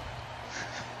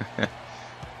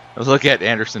 Look at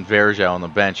Anderson Varejao on the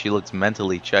bench. He looks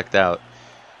mentally checked out.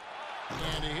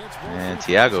 And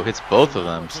Thiago hits both of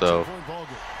them, so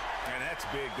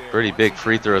pretty big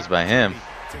free throws by him.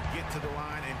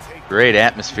 Great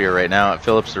atmosphere right now at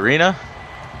Phillips Arena.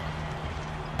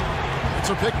 It's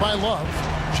a pick by Love.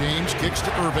 James kicks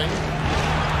to Irving.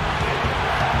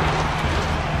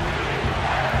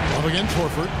 Love against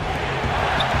Horford.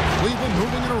 Cleveland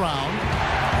moving it around.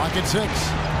 Clock at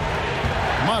 6.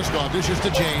 Mozgov dishes to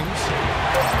James.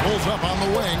 Pulls up on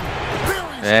the wing.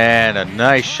 And a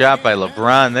nice shot by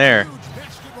LeBron there.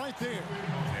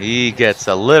 He gets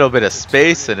a little bit of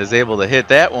space and is able to hit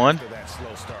that one.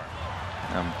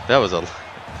 That was a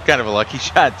kind of a lucky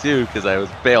shot too, because I was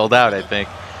bailed out, I think.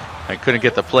 I couldn't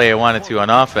get the play I wanted to on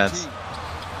offense.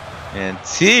 And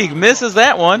Teague misses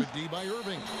that one.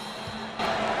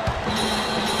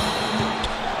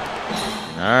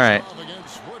 All right.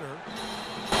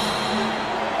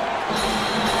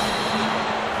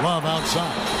 Love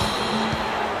outside.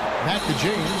 Back to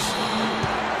James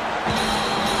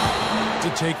to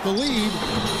take the lead.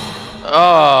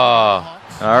 Oh,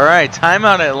 all right.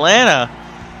 Timeout Atlanta.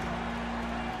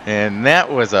 And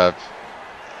that was a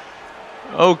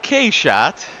okay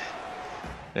shot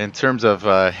in terms of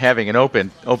having an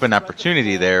open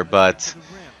opportunity there, but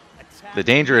the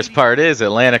dangerous part is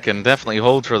Atlanta can definitely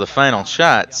hold for the final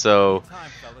shot, so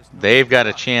they've got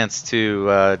a chance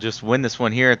to just win this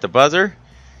one here at the buzzer.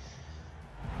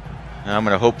 I'm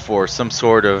going to hope for some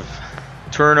sort of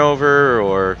turnover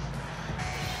or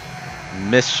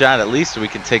missed shot at least, so we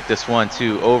can take this one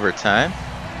to overtime.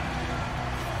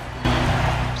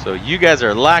 So you guys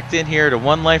are locked in here to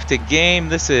One Life to Game.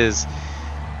 This is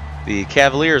the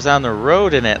Cavaliers on the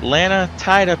road in Atlanta,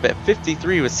 tied up at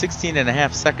 53 with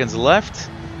 16.5 seconds left.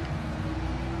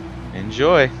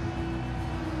 Enjoy.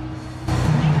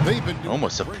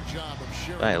 Almost a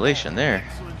violation there.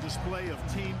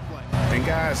 And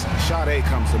guys, shot A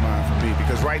comes to mind for me,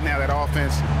 because right now that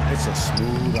offense, it's a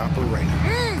smooth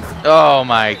operation. Oh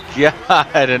my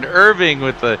God, and Irving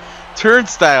with the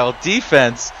turnstile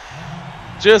defense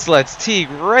just lets Teague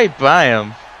right by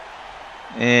him.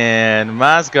 And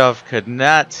Mozgov could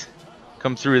not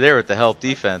come through there with the help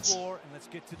defense.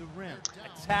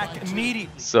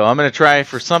 So I'm going to try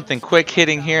for something quick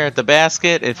hitting here at the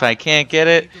basket. If I can't get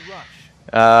it,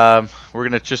 we're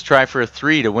going to just try for a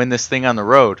 3 to win this thing on the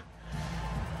road.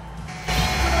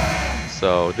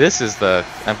 So this is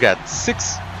I've got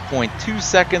 6.2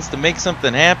 seconds to make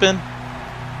something happen.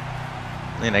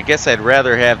 And I guess I'd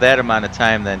rather have that amount of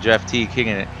time than Jeff Teague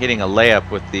hitting a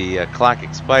layup with the clock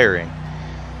expiring.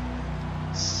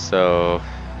 So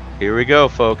here we go,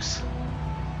 folks.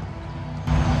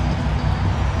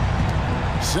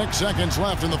 6 seconds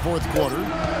left in the fourth quarter.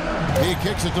 He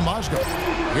kicks it to Mozgov.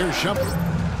 Here's Shumpert.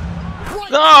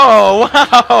 Oh,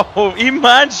 wow!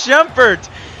 Iman Shumpert,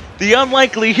 the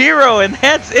unlikely hero, and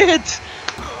that's it.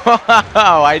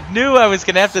 Wow, I knew I was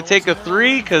going to have to take a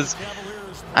 3 because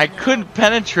I couldn't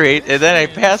penetrate, and then I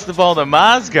passed the ball to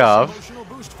Mozgov.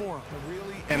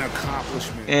 An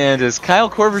accomplishment. And is Kyle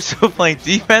Korver still playing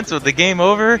defense with the game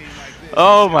over?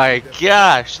 Oh my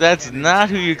gosh, that's not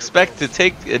who you expect to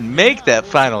take and make that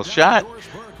final shot.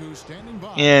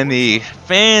 And the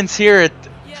fans here at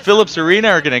Phillips Arena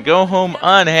are going to go home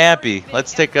unhappy.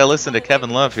 Let's take a listen to Kevin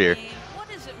Love here. What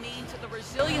does it mean to the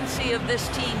resiliency of this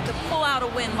team to pull out a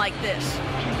win like this?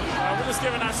 We're just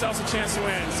giving ourselves a chance to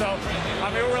win. So,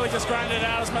 we're really just grinding it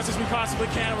out as much as we possibly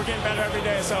can. We're getting better every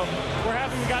day. So, we're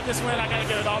happy we got this win. I got to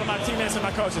give it all to my teammates and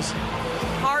my coaches.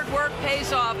 Hard work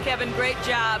pays off, Kevin. Great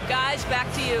job. Guys,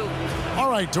 back to you. All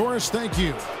right, Doris, thank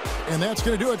you. And that's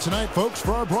going to do it tonight, folks,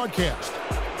 for our broadcast.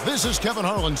 This is Kevin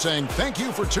Harlan saying thank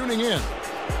you for tuning in.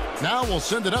 Now we'll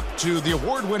send it up to the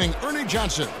award-winning Ernie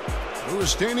Johnson, who is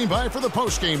standing by for the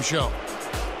post-game show.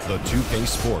 The 2K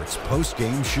Sports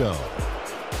post-game show.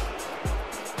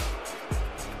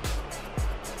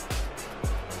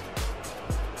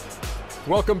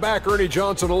 Welcome back, Ernie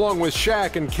Johnson, along with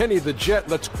Shaq and Kenny the Jet.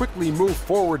 Let's quickly move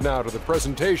forward now to the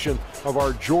presentation of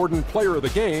our Jordan Player of the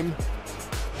Game,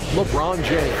 LeBron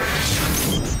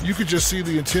James. You could just see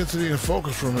the intensity and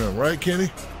focus from him, right,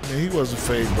 Kenny? I mean, he wasn't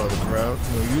fazed by the crowd.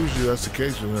 Usually that's the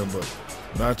case with him, but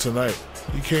not tonight.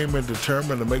 He came in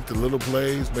determined to make the little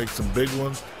plays, make some big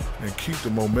ones, and keep the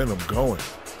momentum going.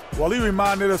 Well, he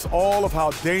reminded us all of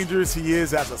how dangerous he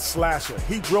is as a slasher.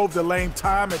 He drove the lane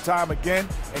time and time again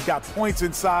and got points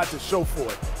inside to show for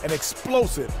it. An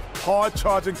explosive,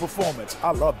 hard-charging performance.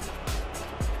 I loved it.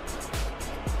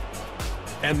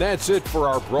 And that's it for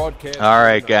our broadcast. All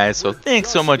right, guys. So thanks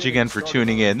so much again for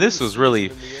tuning in. This was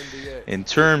really, in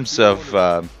terms of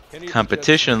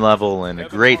competition level and a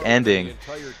great ending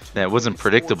that wasn't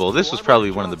predictable, this was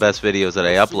probably one of the best videos that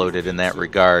I uploaded in that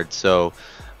regard. So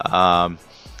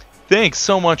thanks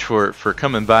so much for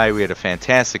coming by. We had a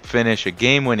fantastic finish, a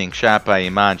game-winning shot by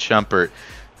Iman Shumpert.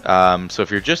 So if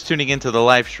you're just tuning into the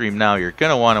live stream now, you're going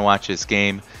to want to watch this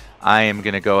game. I am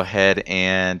going to go ahead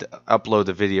and upload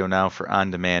the video now for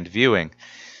on-demand viewing.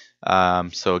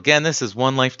 So again, this is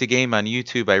One Life to Game on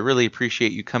YouTube. I really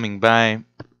appreciate you coming by.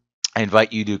 I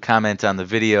invite you to comment on the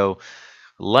video,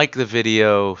 like the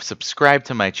video, subscribe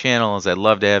to my channel, as I'd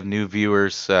love to have new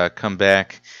viewers come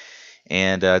back.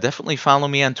 And definitely follow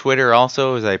me on Twitter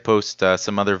also, as I post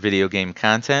some other video game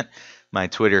content. My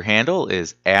Twitter handle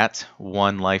is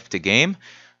 @OneLifeToGame.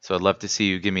 So I'd love to see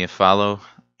you give me a follow.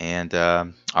 And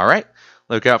all right,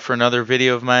 look out for another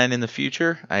video of mine in the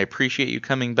future. I appreciate you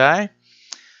coming by.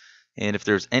 And if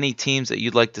there's any teams that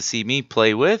you'd like to see me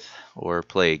play with or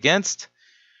play against,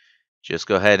 just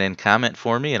go ahead and comment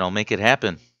for me and I'll make it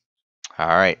happen. All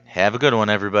right, have a good one,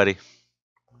 everybody.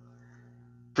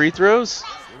 Free throws,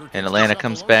 and Atlanta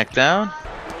comes back down.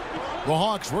 The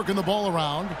Hawks working the ball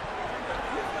around.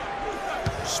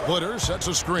 Splitter sets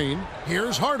a screen.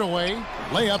 Here's Hardaway.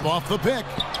 Layup off the pick.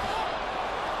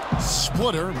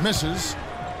 Splitter misses.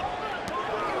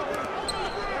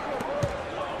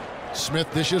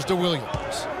 Smith dishes to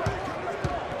Williams.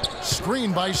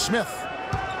 Screen by Smith.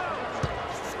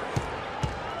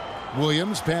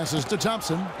 Williams passes to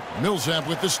Thompson. Millsap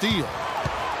with the steal.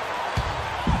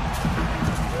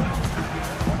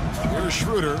 Here's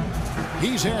Schroeder.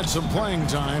 He's had some playing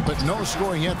time, but no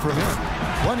scoring yet from him.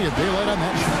 Plenty of daylight on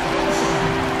that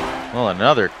shot. Well,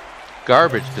 another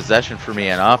garbage possession for me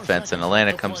on offense, and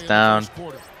Atlanta comes down.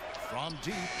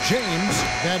 James,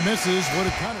 that misses what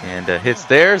it kind of and hits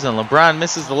theirs, and LeBron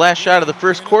misses the last shot of the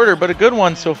first quarter, but a good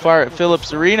one so far at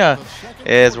Phillips Arena,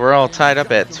 as we're all tied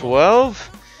up at 12.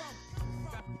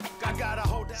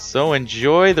 So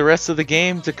enjoy the rest of the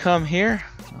game to come here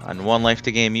on One Life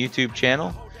to Game YouTube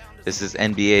channel. This is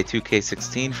NBA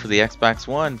 2K16 for the Xbox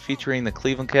One, featuring the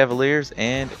Cleveland Cavaliers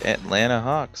and Atlanta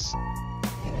Hawks.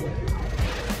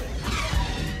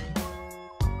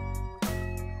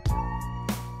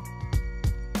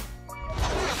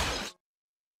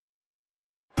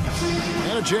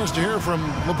 a chance to hear from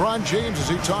LeBron James as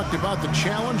he talked about the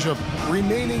challenge of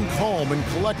remaining calm and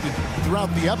collected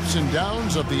throughout the ups and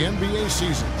downs of the NBA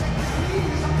season.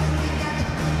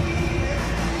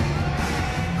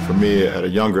 For me, at a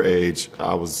younger age,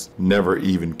 I was never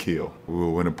even killed. We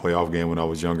would win a playoff game when I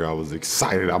was younger. I was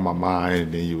excited out of my mind,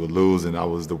 and then you would lose, and I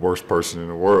was the worst person in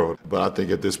the world. But I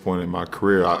think at this point in my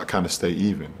career, I kind of stay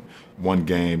even. One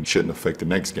game shouldn't affect the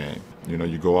next game. You know,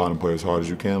 you go out and play as hard as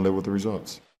you can, live with the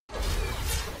results.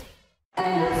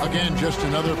 Again, just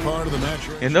another part of the match.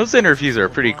 And those interviews are a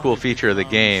pretty cool feature of the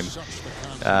game.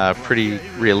 Pretty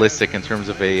realistic in terms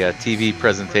of a TV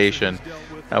presentation.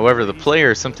 However, the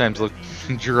players sometimes look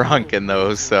drunk in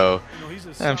those, so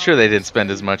I'm sure they didn't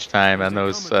spend as much time on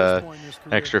those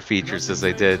extra features as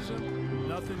they did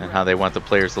and how they want the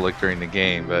players to look during the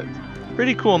game. But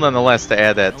pretty cool nonetheless to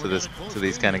add that to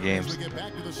these kind of games.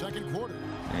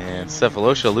 And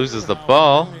Cephalosha loses the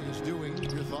ball,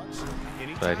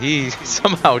 but he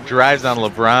somehow drives on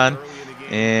LeBron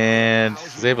and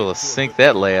is able to sink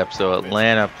that layup. So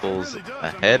Atlanta pulls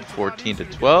ahead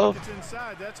 14-12.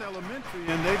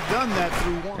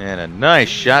 And a nice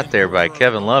shot there by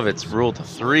Kevin Love. It's ruled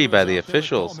 3 by the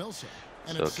officials.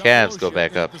 So Cavs go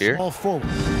back up here. So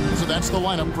that's the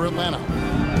lineup for Atlanta.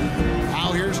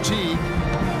 Now here's Teague.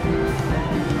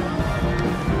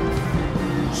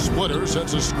 Splitter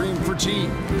sets a screen for Teague.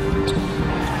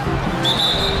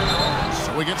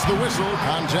 So he gets the whistle.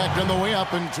 Contact on the way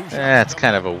up. And that's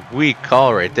kind of a weak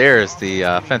call right there as the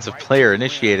offensive player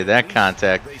initiated that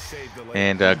contact.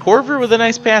 And Korver with a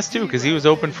nice pass too, because he was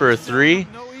open for a 3.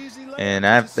 And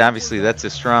obviously that's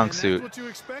his strong suit.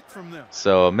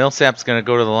 So Millsap's going to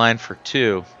go to the line for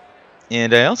 2.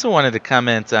 And I also wanted to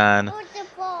comment on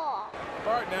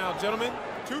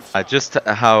just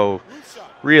how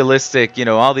realistic, you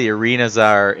know, all the arenas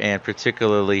are, and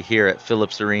particularly here at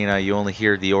Phillips Arena, you only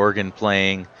hear the organ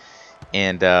playing.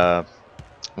 And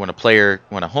when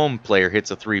a home player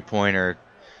hits a 3-pointer,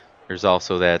 there's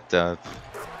also that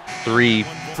 3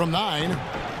 from 9.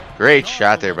 Great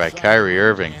shot there by Kyrie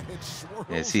Irving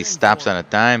as he stops on a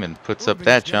dime and puts up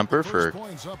that jumper for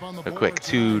a quick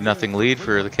 2-0 lead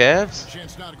for the Cavs.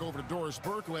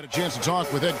 Chance to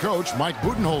talk with head coach Mike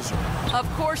Budenholzer. Of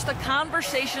course, the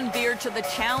conversation veered to the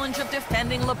challenge of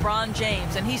defending LeBron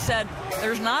James, and he said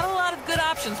there's not a lot of good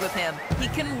options with him. He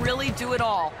can really do it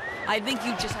all. I think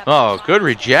you just have to good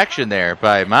rejection there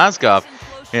by Mozgov,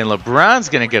 and LeBron's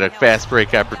going to get a fast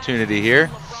break opportunity here.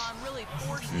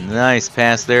 Nice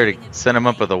pass there to set him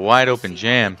up with a wide open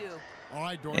jam.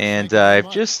 And I've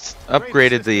just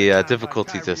upgraded the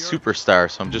difficulty to Superstar,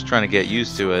 so I'm just trying to get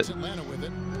used to it,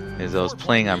 as I was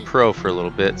playing on Pro for a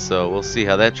little bit, so we'll see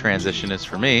how that transition is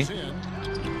for me.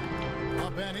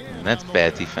 And that's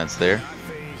bad defense there.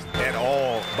 At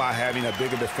all by having a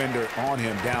bigger defender on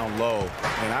him down low,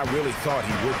 and I really thought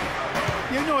he would be.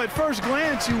 You know, at first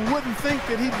glance, you wouldn't think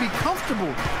that he'd be comfortable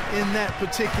in that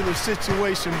particular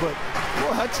situation, but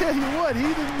boy, I tell you what, he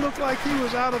didn't look like he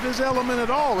was out of his element at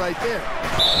all right there.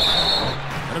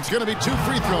 And it's going to be 2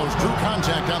 free throws. Drew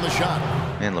contact on the shot.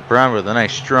 And LeBron with a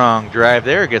nice strong drive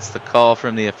there gets the call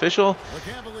from the official.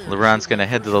 LeBron's going to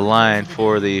head to the line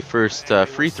for the first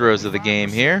free throws of the game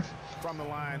here. From the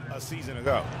line a season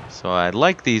ago. So I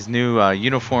like these new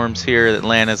uniforms here that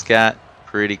Atlanta's got.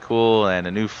 Pretty cool, and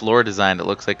a new floor design it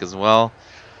looks like as well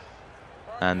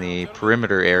on the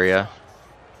perimeter area.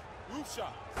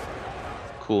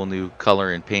 Cool new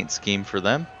color and paint scheme for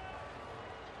them.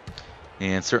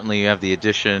 And certainly you have the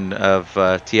addition of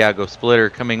Thiago Splitter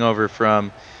coming over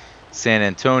from San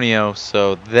Antonio,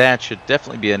 so that should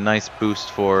definitely be a nice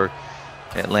boost for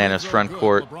Atlanta's front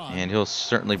court, and he'll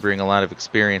certainly bring a lot of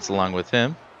experience along with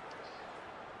him.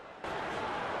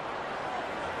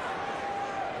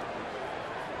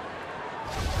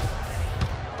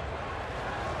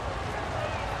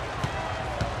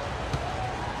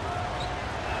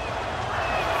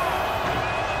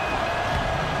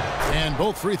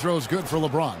 Both free throws good for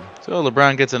LeBron. So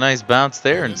LeBron gets a nice bounce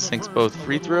there and sinks both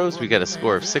free throws. We got a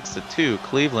score of 6-2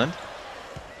 Cleveland.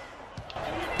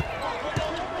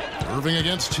 Irving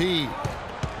against Teague.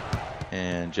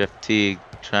 And Jeff Teague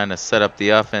trying to set up the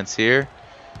offense here.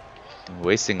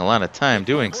 Wasting a lot of time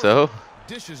doing so.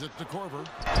 Dishes it to Korver.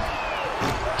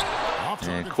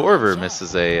 And Korver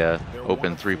misses a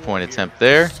open 3-point attempt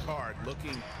there.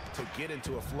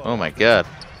 Oh my God.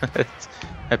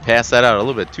 I passed that out a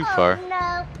little bit too far.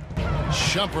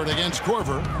 Shumpert against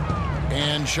Korver,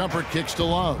 and Shumpert kicks to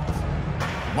Love.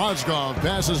 Mozgov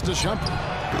passes to Shumpert.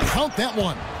 Count that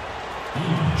one.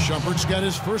 Shumpert's got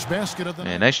his first basket of the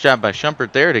night. Nice job by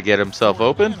Shumpert there to get himself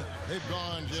open.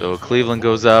 So Cleveland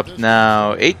goes up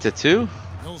now 8-2.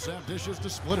 Millsap dishes to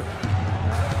Splitter.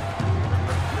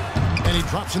 And he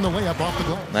drops in the layup off the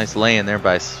glass. Nice lay-in there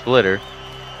by Splitter.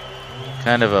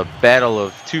 Kind of a battle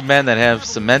of 2 men that have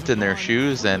cement in their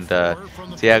shoes, and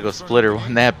Thiago Splitter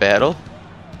won that battle.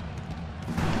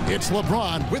 It's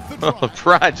LeBron with the drive.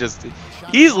 LeBron just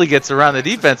easily gets around the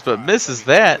defense, but misses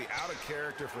that. Out of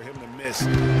character for him to miss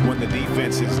when the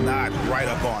defense is not right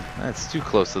up on him. That's too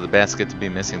close to the basket to be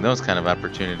missing those kind of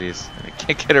opportunities. I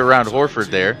can't get around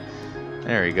Horford there.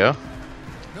 There you go.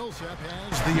 Millsap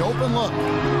has the open look.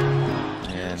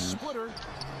 And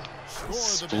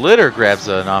Splitter grabs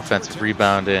an offensive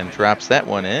rebound and drops that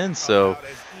one in. So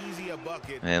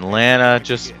Atlanta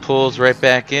just pulls right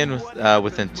back in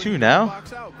within 2 now.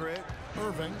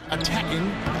 Attacking.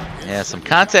 Yeah, some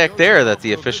contact there that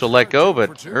the official let go,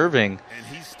 but Irving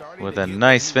with a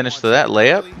nice finish to that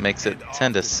layup. Makes it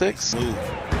 10-6.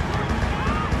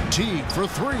 Teague for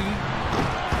three.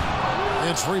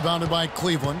 It's rebounded by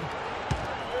Cleveland.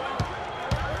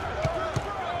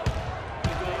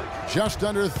 Just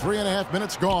under 3.5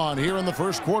 minutes gone here in the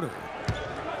first quarter.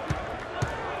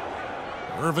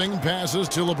 Irving passes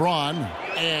to LeBron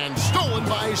and stolen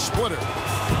by Splitter.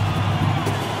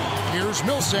 Here's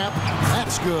Millsap.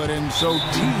 That's good, and so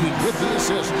Teague with the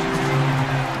assist.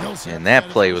 And that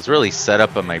play was really set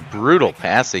up on my brutal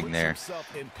passing there.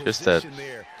 Just to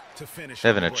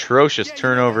have an atrocious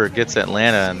turnover against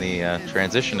Atlanta on the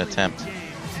transition attempt.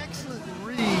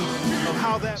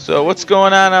 So what's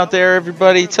going on out there,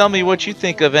 everybody? Tell me what you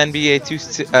think of NBA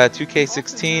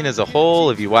 2K16 as a whole.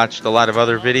 Have you watched a lot of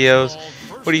other videos?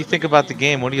 What do you think about the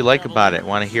game? What do you like about it?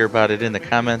 Want to hear about it in the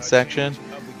comments section?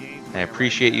 I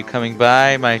appreciate you coming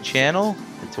by my channel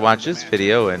to watch this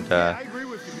video, and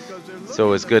it's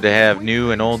always good to have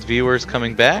new and old viewers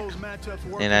coming back.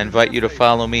 And I invite you to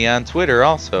follow me on Twitter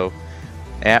also,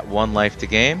 at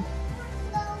OneLifeToGame.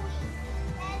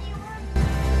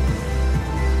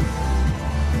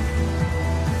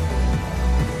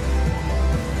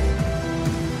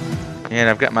 And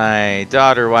I've got my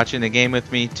daughter watching the game with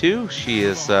me too. She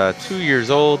is 2 years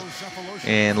old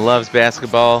and loves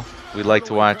basketball. We like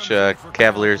to watch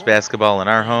Cavaliers basketball in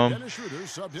our home.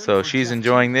 So she's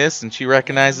enjoying this, and she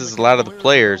recognizes a lot of the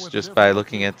players just by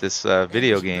looking at this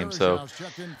video game. So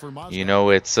you know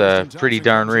it's pretty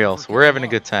darn real. So we're having a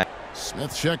good time.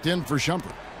 Smith checked in for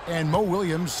Shumpert, and Mo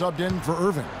Williams subbed in for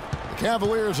Irving. The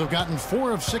Cavaliers have gotten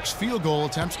 4 of 6 field goal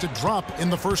attempts to drop in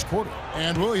the first quarter.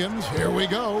 And Williams, here we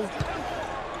go.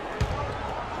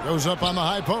 Goes up on the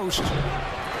high post.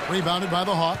 Rebounded by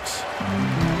the Hawks.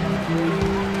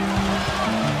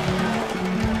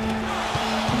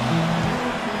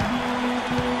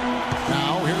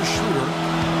 Now here's Schroeder.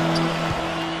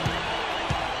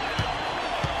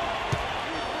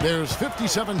 There's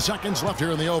 57 seconds left here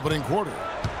in the opening quarter.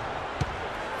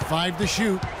 5 to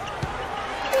shoot.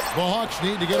 The Hawks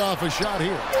need to get off a shot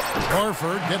here.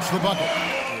 Horford gets the bucket.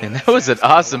 And that was an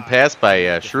awesome pass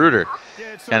by Schroeder.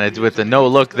 Kind of with the no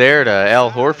look there to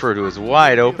Al Horford, who was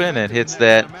wide open, and hits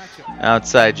that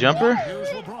outside jumper.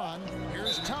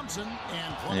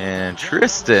 And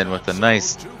Tristan with a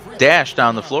nice dash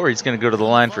down the floor. He's going to go to the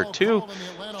line for 2.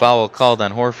 Foul called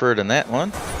on Horford in that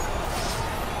one.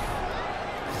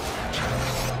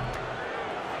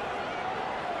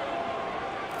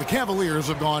 The Cavaliers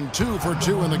have gone 2 for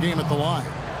 2 in the game at the line.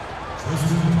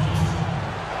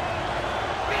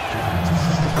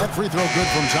 That free throw good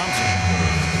from Thompson.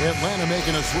 Atlanta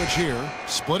making a switch here.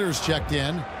 Splitter's checked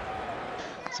in.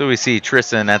 So we see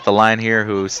Tristan at the line here,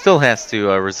 who still has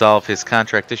to resolve his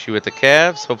contract issue with the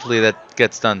Cavs. Hopefully that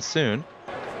gets done soon.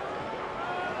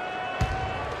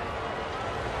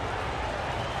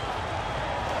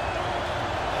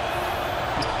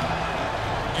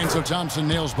 And so Thompson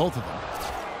nails both of them.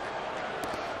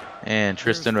 And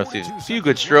Tristan with a few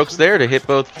good strokes there to hit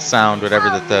both sound, whatever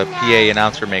that the PA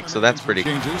announcer makes. So that's pretty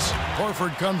good.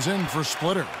 Horford comes in for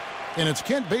Splitter. And it's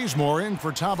Kent Bazemore in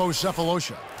for Thabo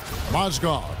Sefolosha.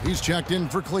 Mozgov, he's checked in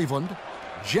for Cleveland.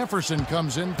 Jefferson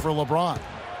comes in for LeBron.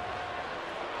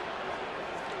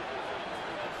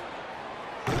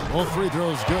 Both free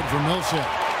throws good for Millsap.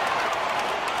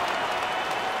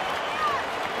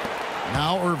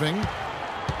 Now Irving.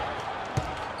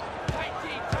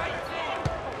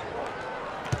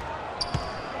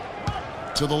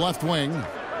 To the left wing.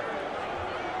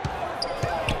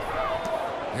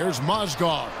 Here's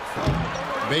Mozgov.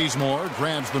 Bazemore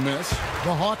grabs the miss.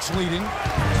 The Hawks leading.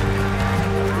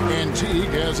 And Teague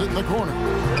has it in the corner.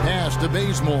 Pass to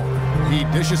Bazemore. He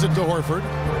dishes it to Horford.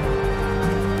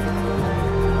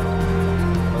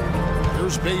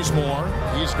 There's Bazemore.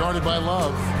 He's guarded by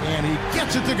Love. And he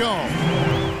gets it to go.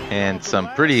 And some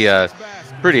pretty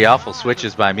awful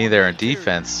switches by me there in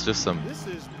defense. Just some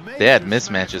bad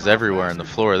mismatches everywhere on the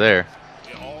floor there.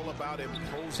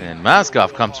 And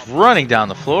Mozgov comes running down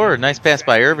the floor. Nice pass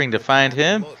by Irving to find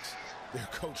him.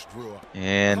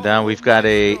 And now we've got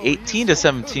a 18 to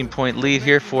 17 point lead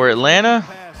here for Atlanta.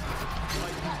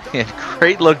 And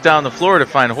great look down the floor to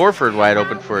find Horford wide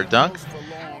open for a dunk.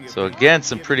 So again,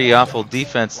 some pretty awful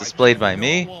defense displayed by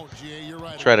me.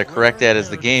 Try to correct that as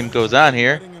the game goes on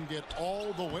here.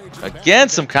 Again,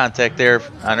 some contact there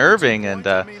on Irving, and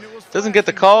doesn't get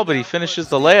the call, but he finishes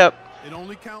the layup. It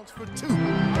only counts for 2.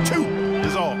 2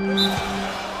 is all.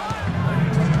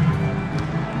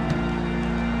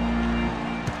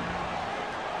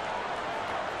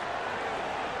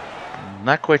 I'm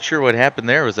not quite sure what happened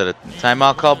there. Was that a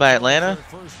timeout call by Atlanta?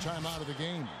 First time out of the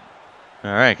game.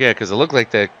 All right, yeah, because it looked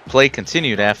like the play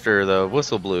continued after the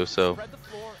whistle blew, so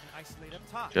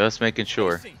just making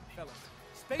sure.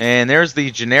 And there's the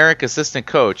generic assistant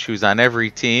coach who's on every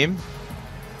team.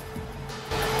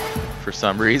 For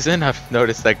some reason, I've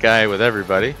noticed that guy with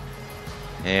everybody.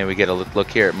 And we get a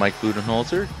look here at Mike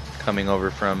Budenholzer coming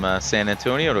over from San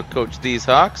Antonio to coach these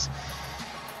Hawks.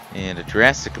 And a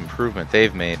drastic improvement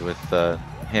they've made with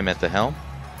him at the helm.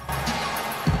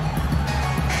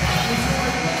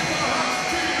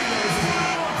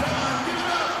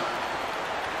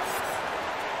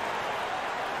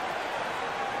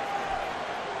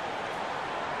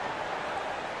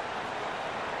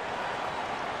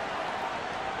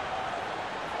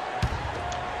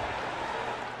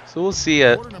 So we'll see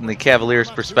from the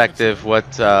Cavaliers' perspective what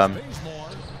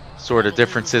sort of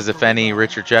differences, if any,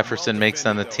 Richard Jefferson makes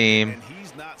on the team.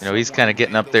 You know, he's kind of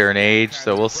getting up there in age,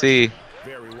 so we'll see.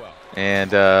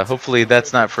 And hopefully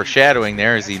that's not foreshadowing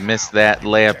there, as he missed that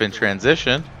layup in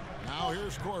transition.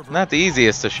 Not the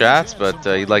easiest of shots, but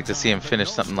you'd like to see him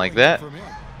finish something like that.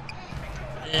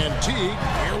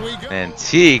 And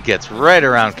Teague gets right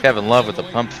around Kevin Love with a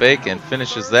pump fake and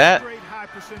finishes that.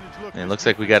 And it looks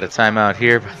like we got a timeout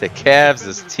here by the Cavs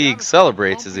as Teague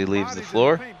celebrates as he leaves the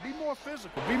floor.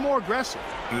 Be more aggressive.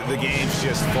 The game's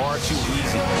just far too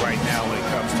easy right now when it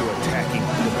comes to attacking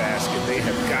the basket. They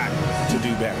have got to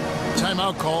do better.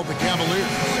 Timeout called the Cavaliers.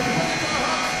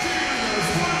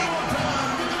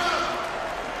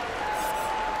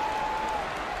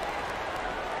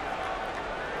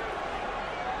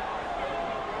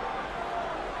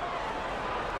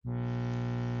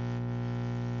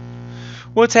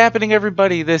 What's happening,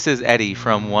 everybody? This is Eddie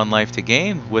from One Life to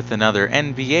Game with another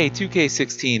NBA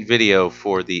 2K16 video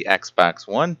for the Xbox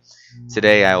One.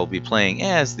 Today I will be playing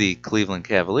as the Cleveland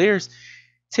Cavaliers,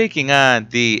 taking on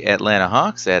the Atlanta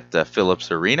Hawks at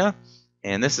Phillips Arena.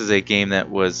 And this is a game that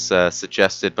was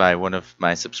suggested by one of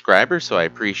my subscribers, so I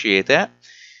appreciate that.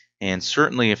 And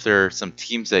certainly if there are some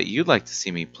teams that you'd like to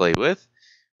see me play with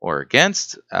or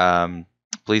against,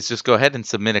 please just go ahead and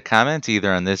submit a comment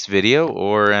either on this video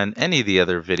or on any of the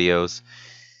other videos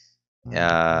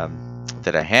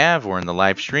that I have or in the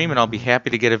live stream, and I'll be happy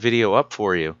to get a video up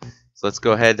for you. So let's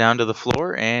go ahead down to the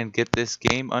floor and get this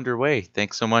game underway.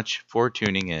 Thanks so much for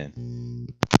tuning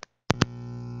in.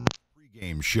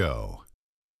 Pre-game show.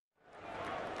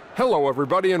 Hello,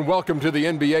 everybody, and welcome to the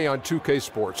NBA on 2K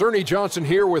Sports. Ernie Johnson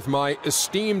here with my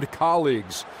esteemed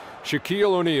colleagues,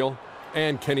 Shaquille O'Neal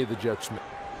and Kenny the Jet Smith.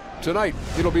 Tonight,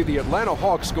 it'll be the Atlanta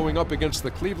Hawks going up against the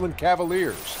Cleveland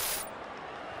Cavaliers.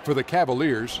 For the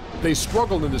Cavaliers, they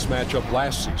struggled in this matchup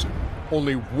last season.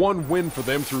 Only one win for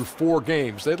them through 4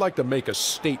 games. They'd like to make a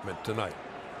statement tonight.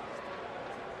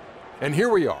 And here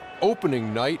we are,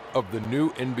 opening night of the new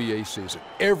NBA season.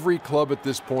 Every club at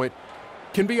this point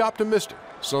can be optimistic.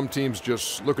 Some teams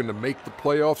just looking to make the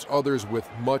playoffs, others with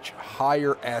much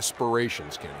higher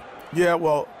aspirations, Kenny. Yeah,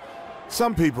 well,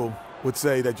 some people would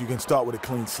say that you can start with a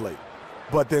clean slate.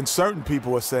 But then certain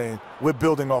people are saying we're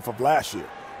building off of last year.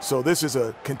 So this is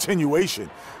a continuation.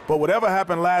 But whatever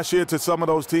happened last year to some of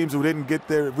those teams who didn't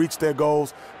reach their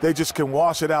goals, they just can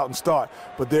wash it out and start.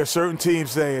 But there are certain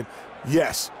teams saying,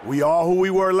 yes, we are who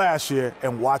we were last year,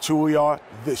 and watch who we are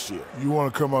this year. You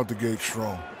want to come out the gate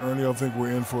strong. Ernie, I think we're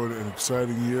in for an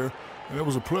exciting year. And it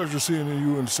was a pleasure seeing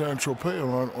you in San Tropez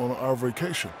on our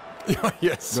vacation.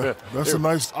 Yes. That's a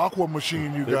nice aqua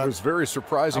machine you got. It was very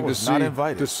surprising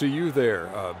to see you there,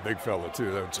 big fella,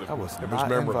 too. I was not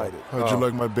memorable. Invited. How'd you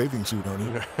like my bathing suit,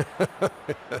 Ernie?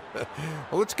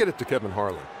 Well, let's get it to Kevin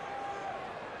Harlan.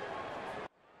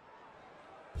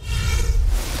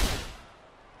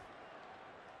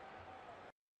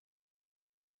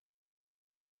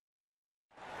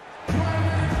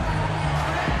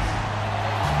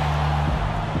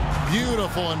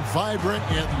 Beautiful and vibrant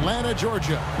Atlanta,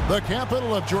 Georgia, the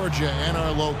capital of Georgia, and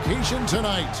our location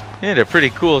tonight. And a pretty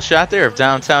cool shot there of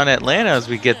downtown Atlanta as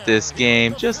we get this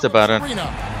game just about on.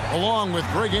 Along with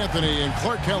Greg Anthony and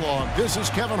Clark Kellogg, this is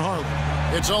Kevin Harlan.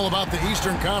 It's all about the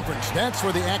Eastern Conference. That's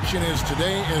where the action is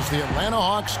today as the Atlanta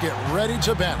Hawks get ready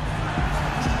to battle.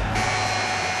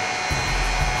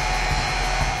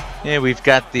 Yeah, we've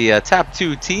got the top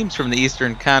 2 teams from the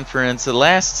Eastern Conference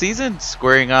last season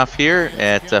squaring off here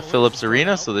at Phillips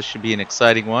Arena, so this should be an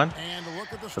exciting one.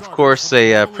 Of course,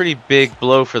 a pretty big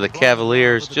blow for the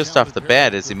Cavaliers just off the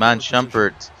bat as Iman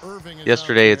Shumpert.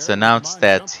 Yesterday, it's announced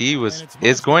that he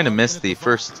is going to miss the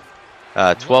first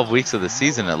 12 weeks of the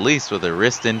season at least with a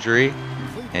wrist injury,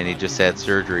 and he just had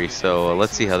surgery. So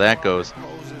let's see how that goes.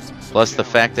 Plus the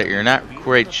fact that you're not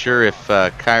quite sure if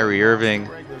Kyrie Irving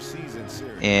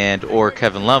or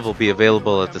Kevin Love will be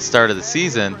available at the start of the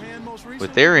season.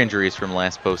 with their injuries from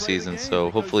last postseason,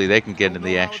 so hopefully they can get in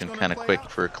the action kind of quick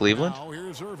for Cleveland. Now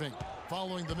here's Irving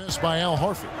following the miss by Al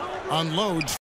Horford. Unloads.